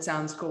this one, it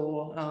sounds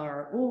cool,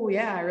 or oh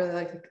yeah, I really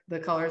like the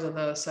colors of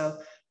those. So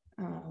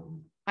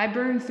I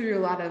burn through a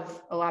lot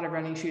of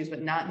running shoes,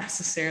 but not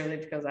necessarily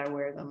because I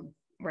wear them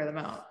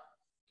out.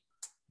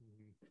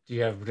 Do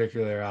you have a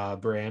particular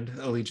brand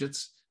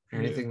allegiance or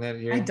anything that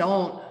you're? I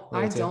don't.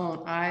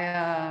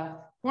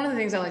 One of the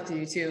things I like to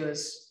do too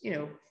is,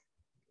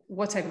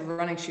 what type of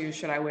running shoes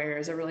should I wear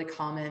is a really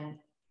common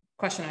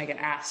question I get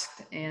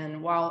asked.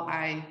 And while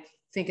I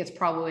think it's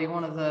probably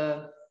one of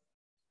the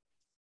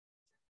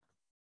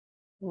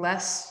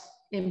less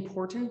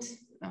important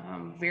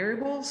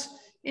variables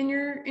in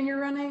your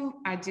running,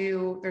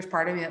 there's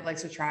part of me that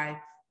likes to try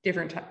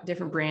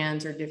different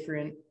brands or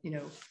different,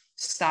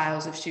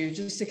 styles of shoes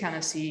just to kind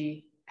of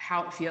see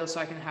how it feels so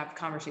I can have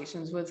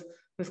conversations with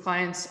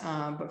clients.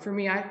 But for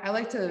me, I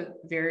like to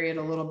vary it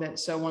a little bit.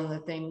 So one of the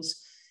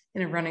things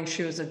in a running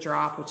shoe is a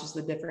drop, which is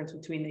the difference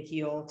between the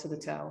heel to the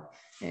toe.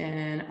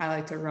 And I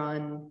like to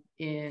run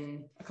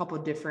in a couple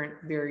of different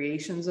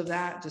variations of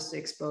that just to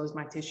expose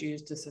my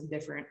tissues to some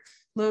different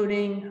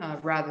loading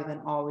rather than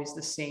always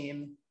the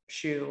same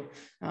shoe.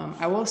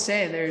 I will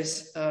say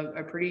there's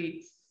a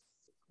pretty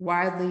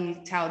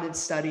widely touted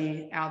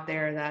study out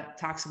there that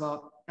talks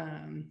about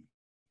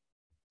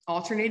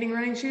alternating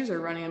running shoes or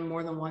running in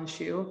more than one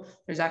shoe.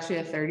 There's actually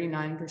a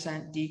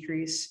 39%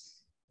 decrease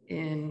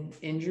in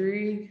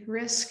injury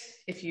risk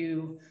if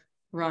you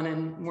run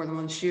in more than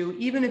one shoe,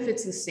 even if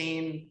it's the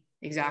same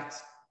exact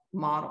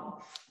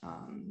model.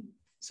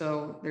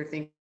 So they're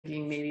thinking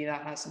maybe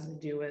that has something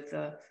to do with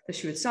the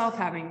shoe itself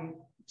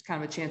having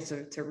kind of a chance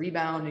to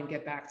rebound and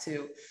get back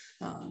to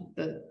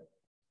the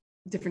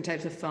different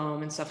types of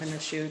foam and stuff in the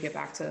shoe, get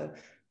back to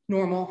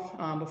normal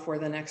before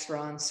the next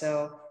run.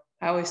 So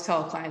I always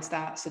tell clients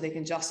that so they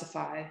can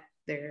justify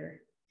their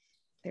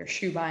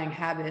shoe buying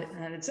habit,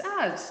 and it's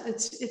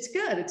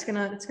good. It's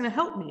gonna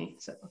help me.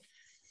 So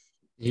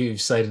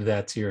you've cited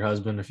that to your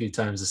husband a few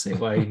times to say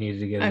why you needed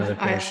to get another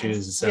pair of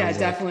shoes. Yeah,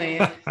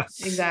 definitely.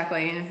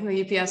 Exactly. And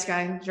the UPS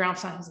guy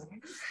drops on, he's like,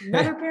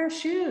 another pair of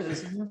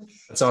shoes.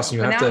 That's awesome.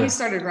 But now he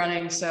started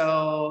running,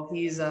 so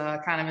he's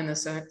kind of in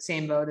the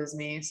same boat as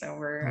me. So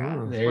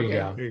there you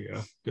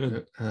go.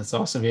 Good. That's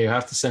awesome. You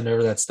have to send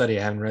over that study.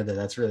 I haven't read that.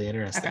 That's really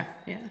interesting. Okay.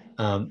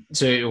 Yeah.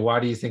 So why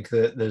do you think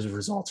that those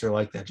results are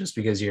like that? Just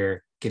because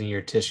you're getting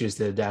your tissues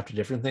to adapt to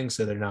different things,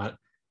 so they're not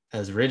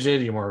as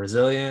rigid, you're more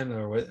resilient,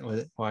 or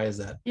why is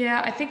that?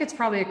 Yeah, I think it's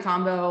probably a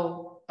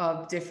combo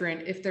of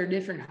if they're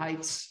different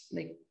heights,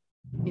 like,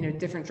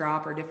 different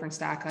drop or different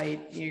stack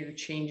height, you're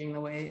changing the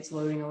way it's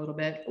loading a little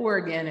bit. Or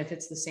again, if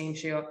it's the same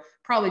shoe,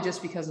 probably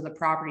just because of the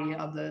property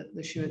of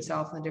the shoe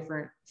itself and the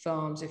different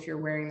foams. If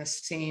you're wearing the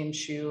same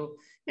shoe,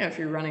 if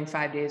you're running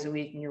 5 days a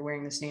week and you're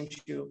wearing the same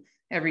shoe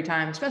every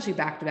time, especially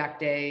back-to-back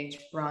day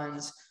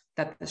runs,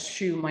 that the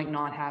shoe might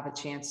not have a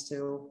chance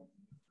to,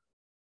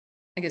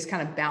 I guess,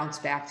 kind of bounce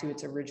back to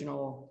its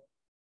original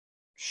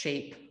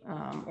shape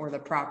or the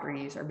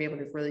properties, or be able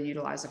to really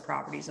utilize the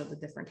properties of the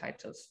different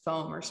types of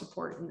foam or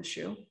support in the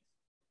shoe.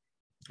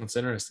 That's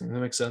interesting. That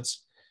makes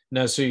sense.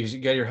 No, so you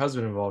got your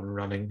husband involved in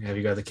running. Have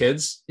you got the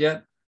kids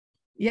yet?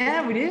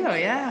 Yeah, we do.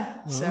 Yeah.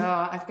 Mm-hmm. So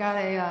I've got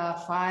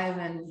a 5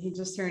 and he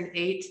just turned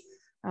 8.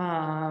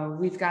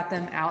 We've got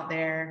them out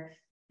there.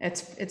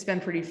 It's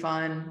been pretty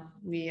fun.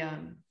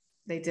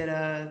 They did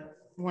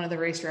one of the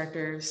race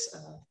directors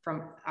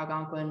from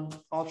Algonquin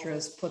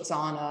Ultras puts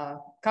on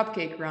a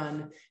cupcake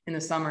run in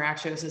the summer.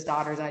 Actually, it was his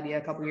daughter's idea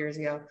a couple years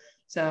ago.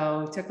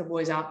 So we took the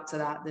boys out to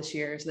that this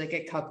year. So they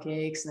get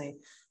cupcakes and they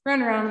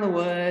run around in the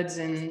woods,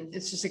 and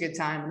it's just a good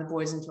time. And the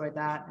boys enjoyed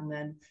that. And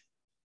then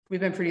we've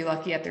been pretty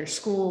lucky at their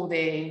school.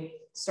 They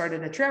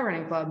started a trail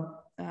running club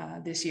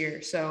this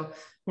year. So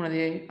one of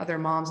the other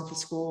moms at the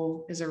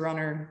school is a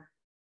runner,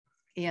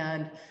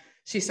 and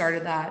she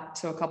started that.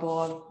 So a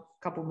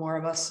couple more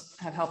of us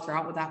have helped her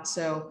out with that.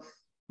 So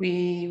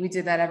we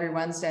did that every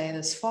Wednesday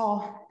this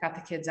fall, got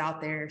the kids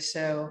out there.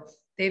 So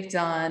they've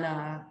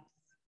done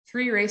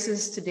 3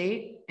 races to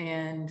date,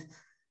 and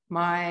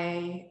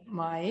my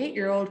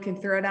 8-year-old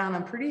can throw down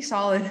a pretty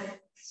solid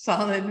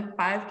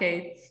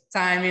 5K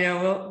time.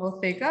 We'll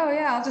think, oh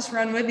yeah, I'll just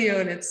run with you.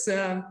 And it's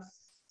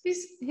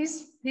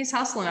he's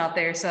hustling out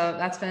there. So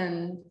that's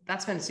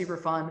been super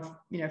fun,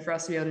 for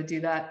us to be able to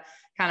do that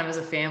kind of as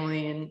a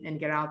family and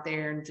get out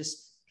there and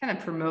just kind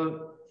of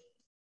promote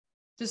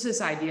just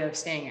this idea of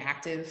staying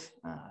active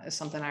is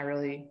something I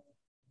really,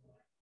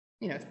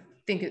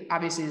 think it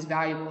obviously is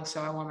valuable.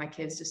 So I want my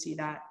kids to see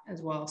that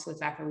as well. So the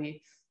fact that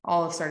we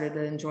all have started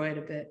to enjoy it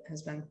a bit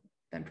has been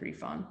pretty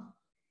fun.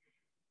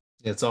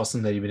 It's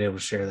awesome that you've been able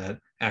to share that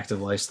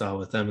active lifestyle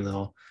with them, and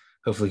they'll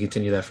hopefully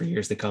continue that for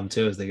years to come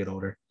too as they get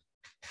older.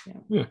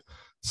 Yeah.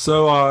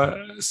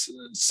 So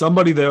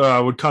somebody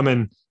that would come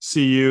and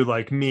see you,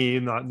 like me,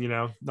 not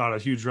a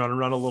huge runner,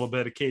 run a little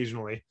bit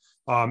occasionally.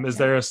 Is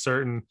there a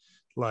certain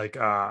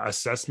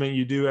assessment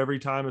you do every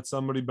time at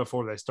somebody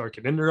before they start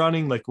getting into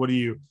running? Like, what are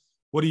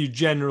you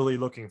generally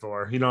looking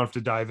for? You don't have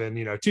to dive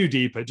in, too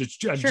deep, but just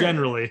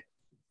generally,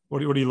 what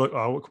do you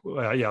look?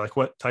 Like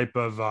what type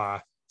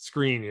of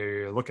screen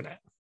you're looking at?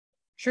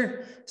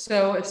 Sure.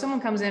 So if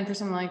someone comes in for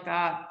something like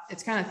that,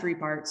 it's kind of 3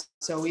 parts.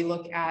 So we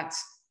look at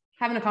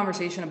having a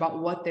conversation about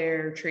what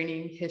their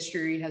training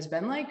history has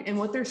been like and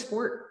what their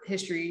sport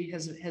history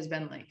has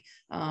been like.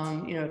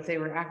 If they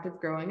were active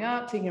growing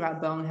up, thinking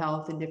about bone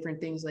health and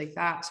different things like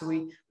that. So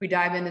we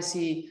dive in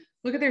to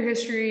look at their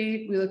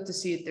history. We look to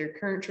see at their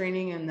current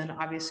training and then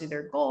obviously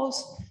their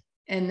goals.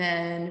 And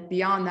then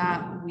beyond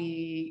that,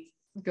 we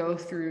go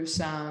through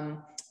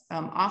some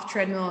off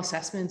treadmill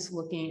assessments,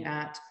 looking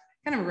at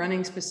kind of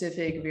running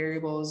specific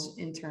variables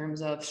in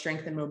terms of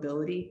strength and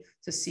mobility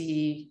to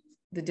see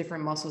the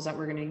different muscles that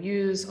we're going to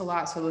use a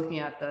lot. So looking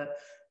at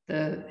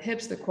the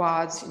hips, the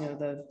quads,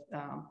 the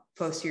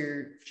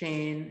posterior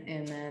chain,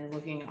 and then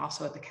looking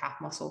also at the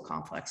calf muscle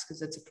complex,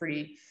 because it's a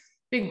pretty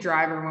big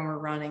driver when we're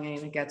running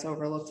and it gets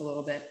overlooked a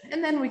little bit.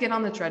 And then we get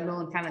on the treadmill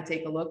and kind of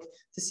take a look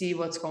to see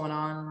what's going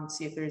on and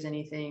see if there's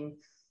anything,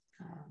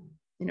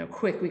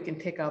 quick we can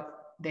pick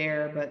up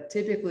there. But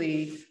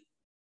typically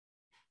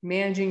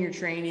managing your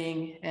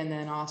training and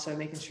then also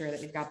making sure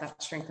that you've got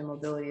that strength and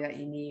mobility that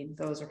you need.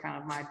 Those are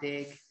kind of my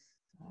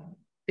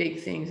big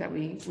things that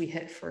we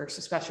hit first,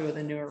 especially with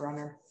a newer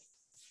runner.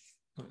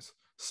 Nice.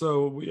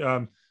 So we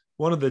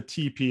one of the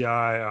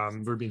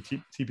TPI, we're being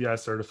TPI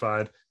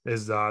certified,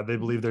 is they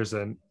believe there's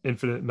an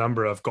infinite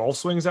number of golf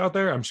swings out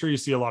there. I'm sure you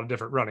see a lot of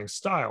different running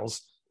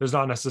styles. There's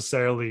not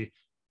necessarily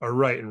a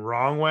right and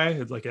wrong way.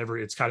 It's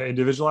it's kind of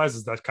individualized.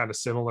 Is that kind of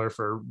similar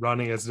for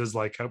running as it is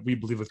like we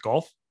believe with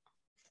golf?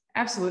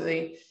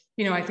 Absolutely.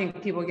 I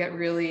think people get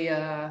really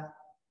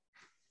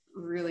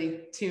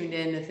tuned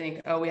in to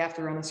think, oh, we have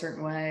to run a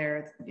certain way,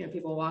 or,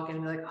 people walk in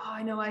and be like, oh,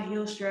 I know I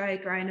heel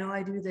strike, or I know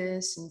I do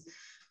this. And,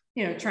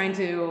 trying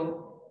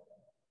to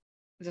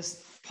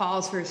just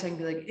pause for a second,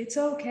 be like, it's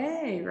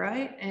okay.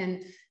 Right.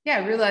 And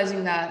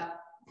realizing that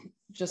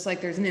just like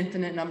there's an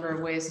infinite number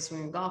of ways to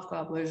swing a golf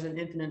club, there's an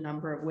infinite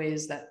number of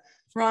ways that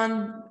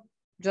run.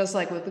 Just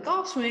like with the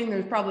golf swing,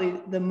 there's probably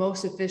the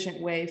most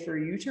efficient way for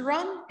you to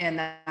run. And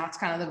that's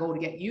kind of the goal to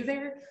get you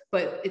there,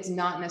 but it's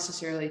not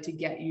necessarily to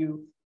get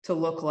you to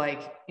look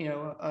like,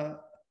 a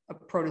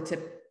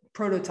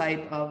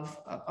prototype of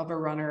a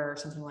runner or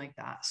something like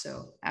that.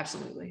 So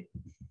absolutely.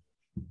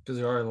 Because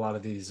there are a lot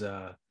of these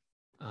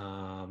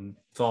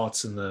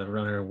thoughts in the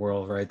runner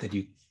world, right? That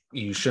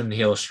you shouldn't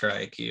heel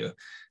strike,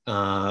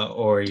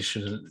 or you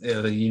shouldn't,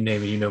 you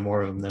name it,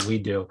 more of them than we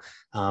do.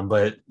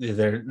 But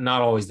they're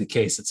not always the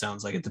case. It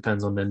sounds like it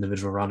depends on the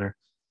individual runner.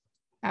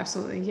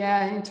 Absolutely.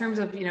 Yeah. In terms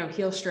of,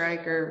 heel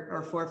strike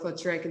or forefoot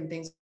strike and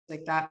things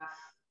like that,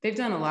 they've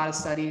done a lot of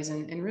studies,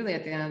 and really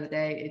at the end of the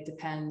day, it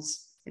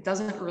depends. It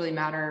doesn't really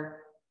matter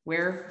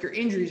where your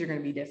injuries are going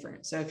to be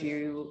different. So if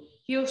you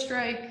heel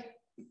strike,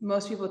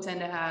 most people tend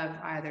to have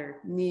either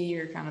knee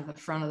or kind of the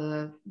front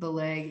of the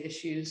leg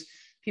issues.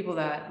 People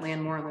that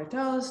land more on their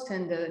toes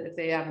tend to, if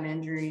they have an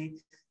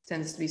injury,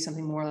 tends to be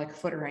something more like a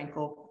foot or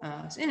ankle.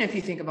 And if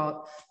you think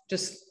about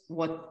just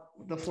what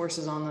the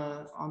forces on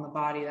the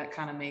body, that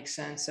kind of makes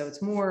sense. So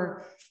it's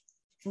more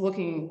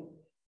looking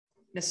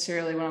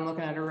necessarily when I'm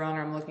looking at a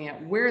runner, I'm looking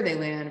at where they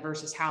land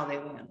versus how they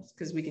land,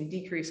 because we can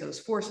decrease those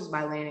forces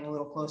by landing a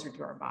little closer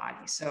to our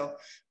body. So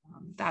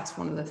that's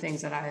one of the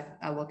things that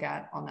I look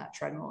at on that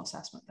treadmill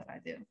assessment that I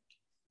do.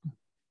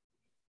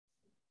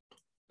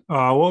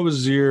 What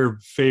was your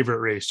favorite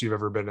race you've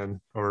ever been in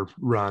or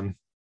run?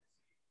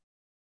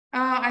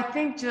 I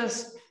think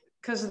just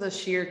because of the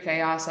sheer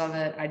chaos of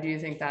it, I do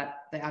think that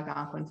the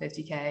Algonquin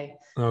 50K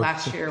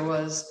last year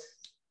was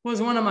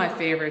one of my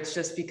favorites,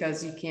 just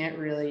because you can't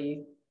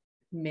really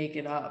make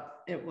it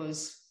up. It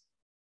was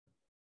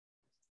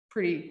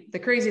the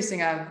craziest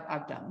thing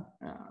I've done.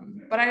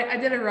 But I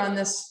did a run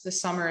this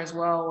summer as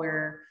well,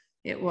 where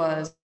it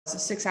was a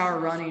 6-hour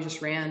run. You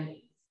just ran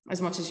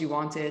as much as you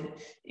wanted.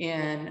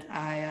 And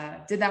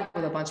I did that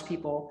with a bunch of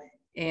people.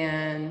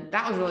 And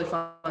that was really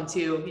fun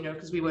too,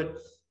 because we would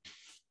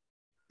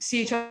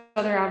see each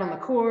other out on the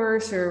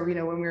course, or, when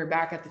we were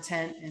back at the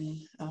tent,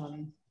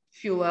 and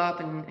fuel up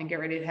and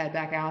get ready to head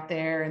back out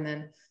there. And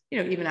then,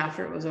 even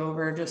after it was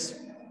over, just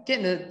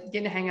getting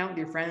to hang out with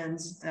your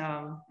friends.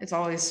 It's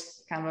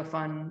always kind of a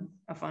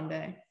fun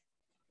day.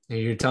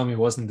 You're telling me it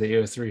wasn't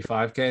the 03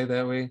 5K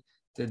that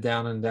did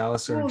down in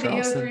Dallas or in Oh, the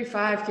Charleston. EO3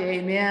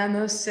 5K, man,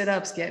 those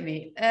sit-ups get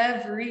me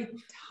every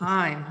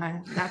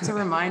time. That's a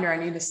reminder. I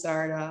need to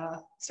start Yeah,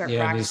 and you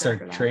practicing for start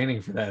that.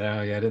 training for that.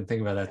 Oh, yeah, I didn't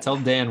think about that. Tell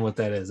Dan what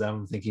that is. I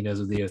don't think he knows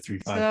what the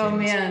EO3 5K So, is.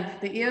 man,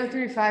 the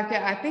EO3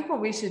 5K, I think what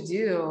we should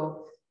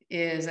do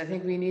is I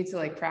think we need to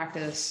like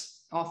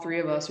practice, all three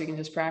of us, we can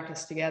just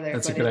practice together.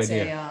 That's but a good it's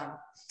idea.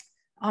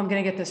 I'm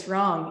going to get this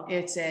wrong.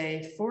 It's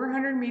a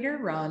 400-meter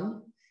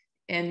run.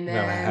 And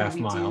About a then half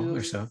we mile do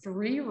or so.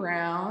 3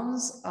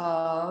 rounds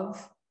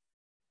of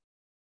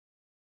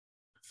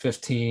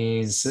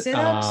 15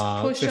 sit-ups,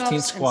 push-ups,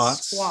 15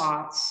 squats. and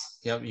squats.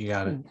 Yep, you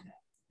got it.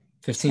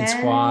 15 10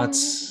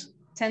 squats,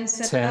 10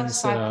 sit-ups, 10 5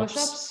 sit-ups.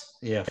 push-ups.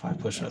 Yeah, 5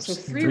 push-ups. So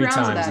 3 rounds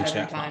of that every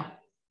half time. mile.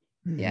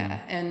 Mhm.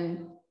 Yeah,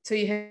 and so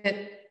you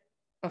hit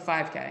a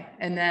 5K,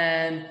 and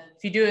then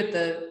if you do it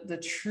the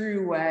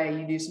true way,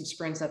 you do some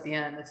sprints at the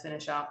end to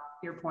finish up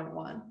your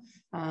 0.1.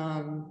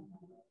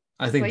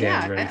 I think But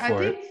Dan's yeah, ready I for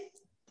think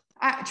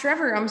it.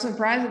 Trevor, I'm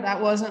surprised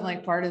that wasn't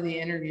like part of the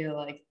interview.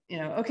 Like,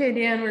 okay,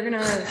 Dan, we're gonna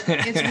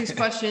answer these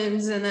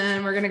questions, and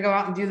then we're gonna go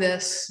out and do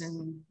this,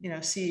 and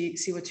see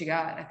what you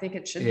got. I think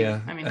it should be.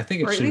 I mean, I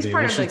think it or at should least be.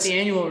 part We of like should- the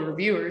annual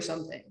review or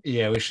something.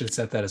 Yeah, we should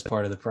set that as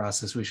part of the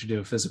process. We should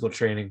do a physical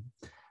training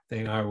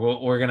thing. All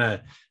right, we're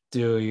gonna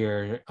do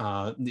your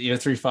the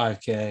 3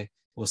 5K.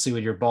 We'll see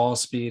what your ball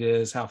speed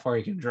is, how far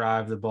you can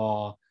drive the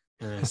ball,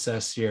 and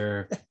assess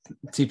your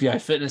TPI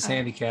fitness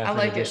handicap I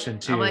like in addition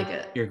it. to I like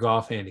it. your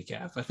golf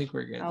handicap. I think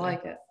we're good. I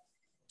like it.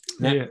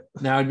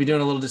 Now, I'd be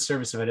doing a little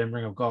disservice if I didn't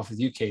bring up golf with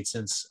you, Kate,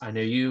 since I know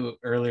you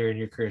earlier in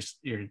your career,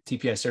 you're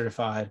TPI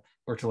certified,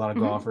 worked with a lot of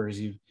Mhm. golfers,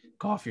 you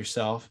golf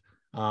yourself.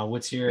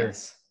 What's your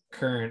Yes.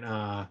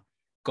 current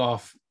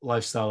golf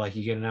lifestyle like?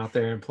 You getting out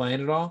there and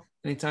playing at all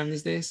anytime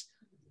these days?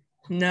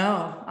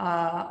 No,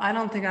 I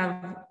don't think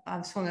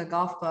I've swung a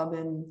golf club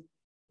in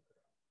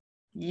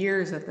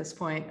years at this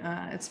point.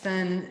 It's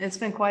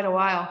been quite a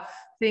while. I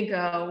think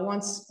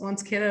once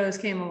kiddos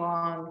came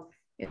along,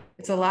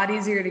 it's a lot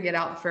easier to get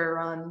out for a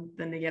run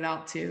than to get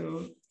out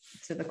to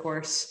the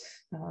course.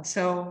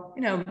 So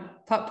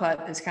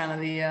putt is kind of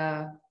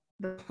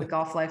the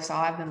golf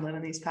lifestyle I've been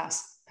living these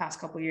past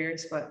couple of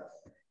years, but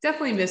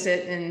definitely miss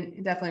it,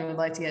 and definitely would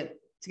like to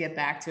get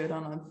back to it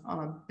on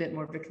a bit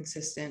more of a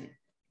consistent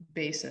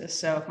basis.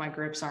 So if my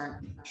grips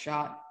aren't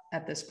shot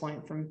at this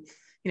point from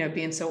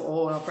being so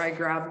old, I'll probably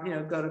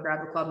go to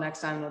grab the club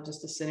next time and it'll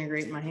just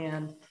disintegrate in my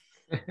hand.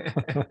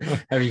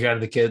 Have you gotten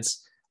the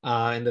kids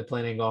into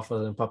playing golf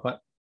other than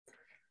putt?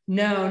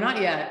 No, not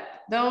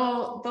yet.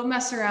 They'll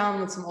mess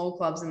around with some old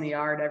clubs in the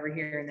yard every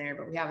here and there,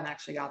 but we haven't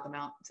actually got them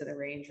out to the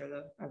range or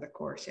the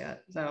course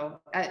yet. So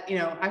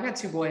I've got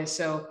 2 boys,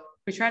 so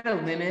we try to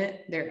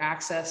limit their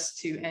access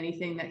to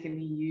anything that can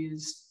be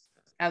used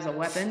as a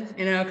weapon,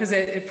 because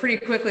it pretty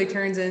quickly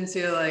turns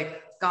into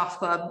like golf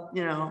club,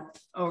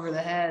 over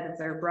the head of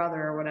their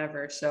brother or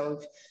whatever.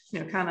 So,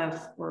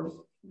 we're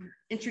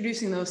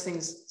introducing those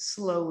things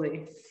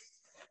slowly.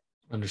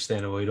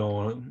 Understandable. You don't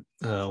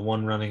want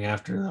one running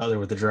after the other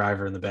with the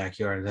driver in the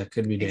backyard. That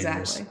could be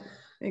dangerous.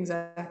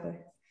 Exactly.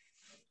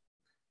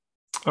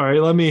 All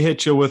right, let me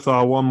hit you with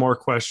one more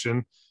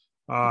question.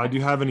 Do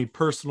you have any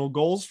personal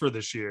goals for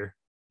this year?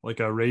 Like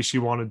a race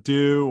you want to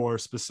do, or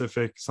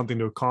specific something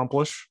to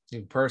accomplish?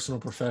 Personal,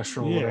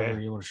 professional, whatever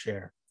you want to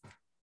share.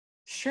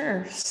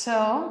 Sure.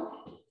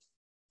 So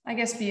I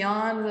guess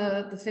beyond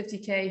the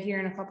 50K here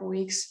in a couple of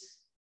weeks,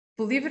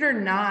 believe it or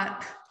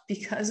not,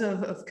 because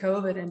of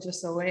COVID and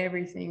just the way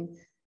everything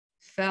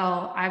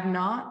fell, I've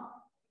not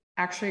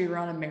actually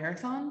run a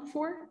marathon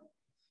before.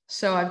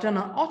 So I've done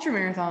an ultra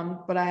marathon,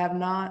 but I have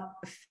not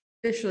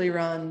officially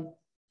run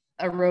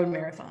a road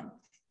marathon.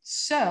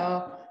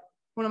 So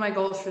one of my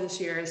goals for this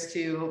year is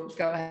to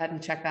go ahead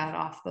and check that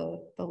off the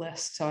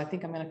list. So I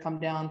think I'm going to come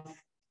down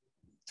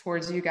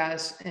towards you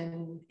guys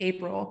in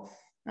April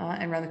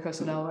and run the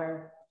Coastal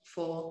Delaware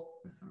full.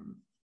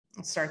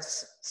 It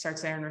starts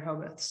there in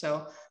Rehoboth.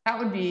 So that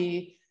would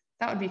be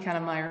kind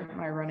of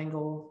my running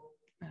goal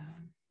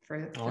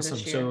for Awesome.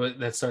 this year. So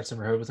that starts in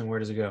Rehoboth, and where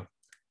does it go?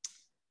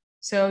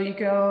 So you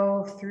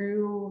go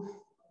through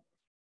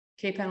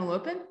Cape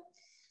Penelope,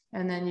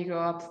 and then you go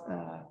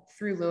up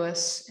through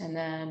Lewis, and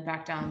then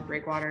back down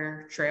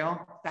Breakwater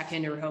Trail back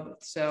into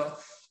Rehoboth. So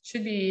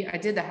I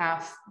did the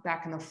half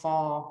back in the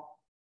fall,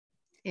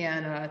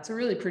 and it's a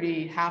really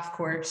pretty half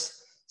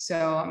course.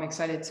 So I'm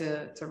excited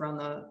to run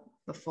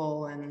the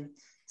full and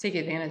take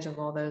advantage of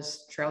all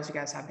those trails you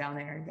guys have down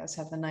there. You guys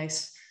have a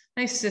nice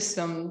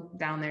system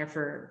down there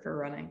for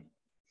running.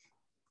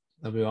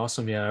 That'd be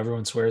awesome. Yeah,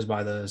 everyone swears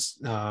by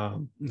those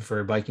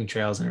for biking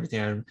trails and everything.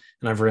 And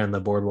I've ran the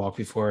boardwalk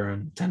before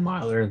and 10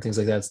 miler and things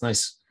like that. It's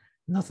nice.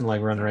 Nothing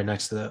like running right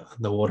next to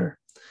the water.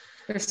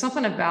 There's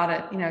something about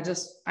it,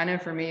 I know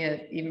for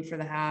me, even for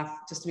the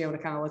half, just to be able to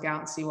kind of look out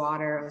and see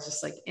water, it was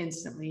just like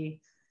instantly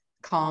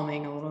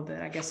calming a little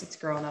bit. I guess it's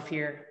growing up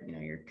here.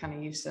 You're kind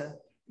of used to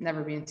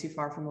never being too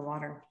far from the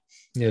water.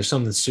 Yeah, there's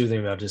something soothing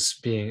about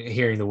just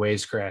hearing the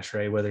waves crash,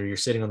 right? Whether you're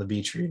sitting on the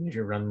beach or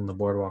you're running the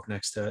boardwalk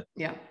next to it.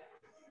 Yeah.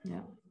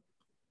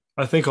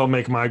 I think I'll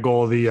make my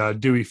goal the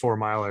Dewey 4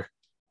 miler.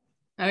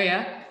 Oh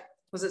yeah.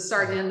 Was it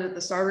start and end at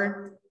the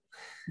starboard?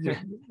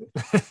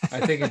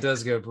 I think it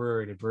does go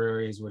brewery to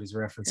brewery is what he's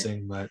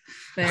referencing, but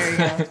There you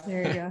go.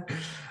 There you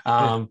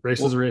go.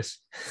 Race is a race.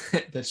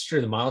 That's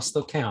true. The miles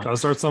still count. Gotta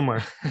start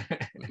somewhere.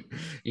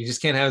 You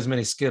just can't have as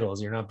many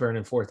Skittles. You're not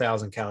burning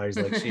 4,000 calories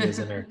like she is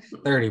in her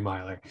 30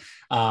 miler.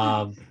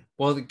 Well,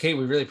 Kate,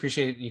 we really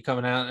appreciate you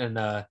coming out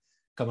and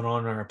coming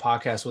on our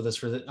podcast with us.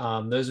 For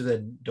those of you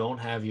that don't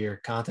have your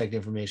contact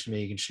information,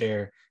 maybe you can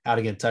share how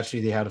to get in touch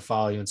with you, how to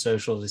follow you on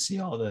social to see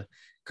all the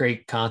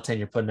great content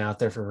you're putting out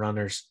there for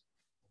runners.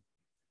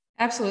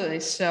 Absolutely.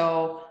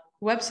 So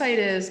website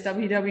is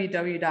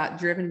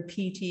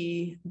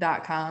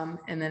www.drivenpt.com.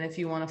 And then if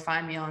you want to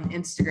find me on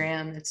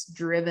Instagram, it's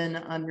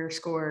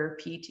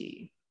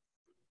driven_PT.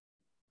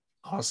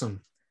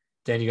 Awesome.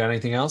 Dan, you got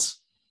anything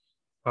else?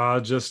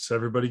 Just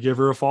everybody give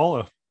her a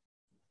follow.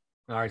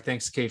 All right.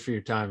 Thanks, Kate, for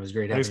your time. It was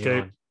great Thanks, having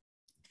you Kate. on.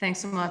 Thanks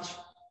so much.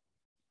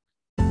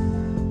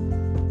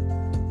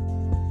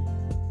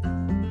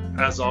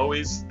 As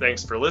always,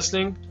 thanks for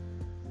listening.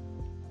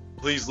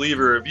 Please leave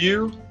a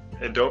review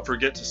and don't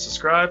forget to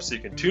subscribe so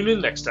you can tune in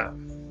next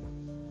time.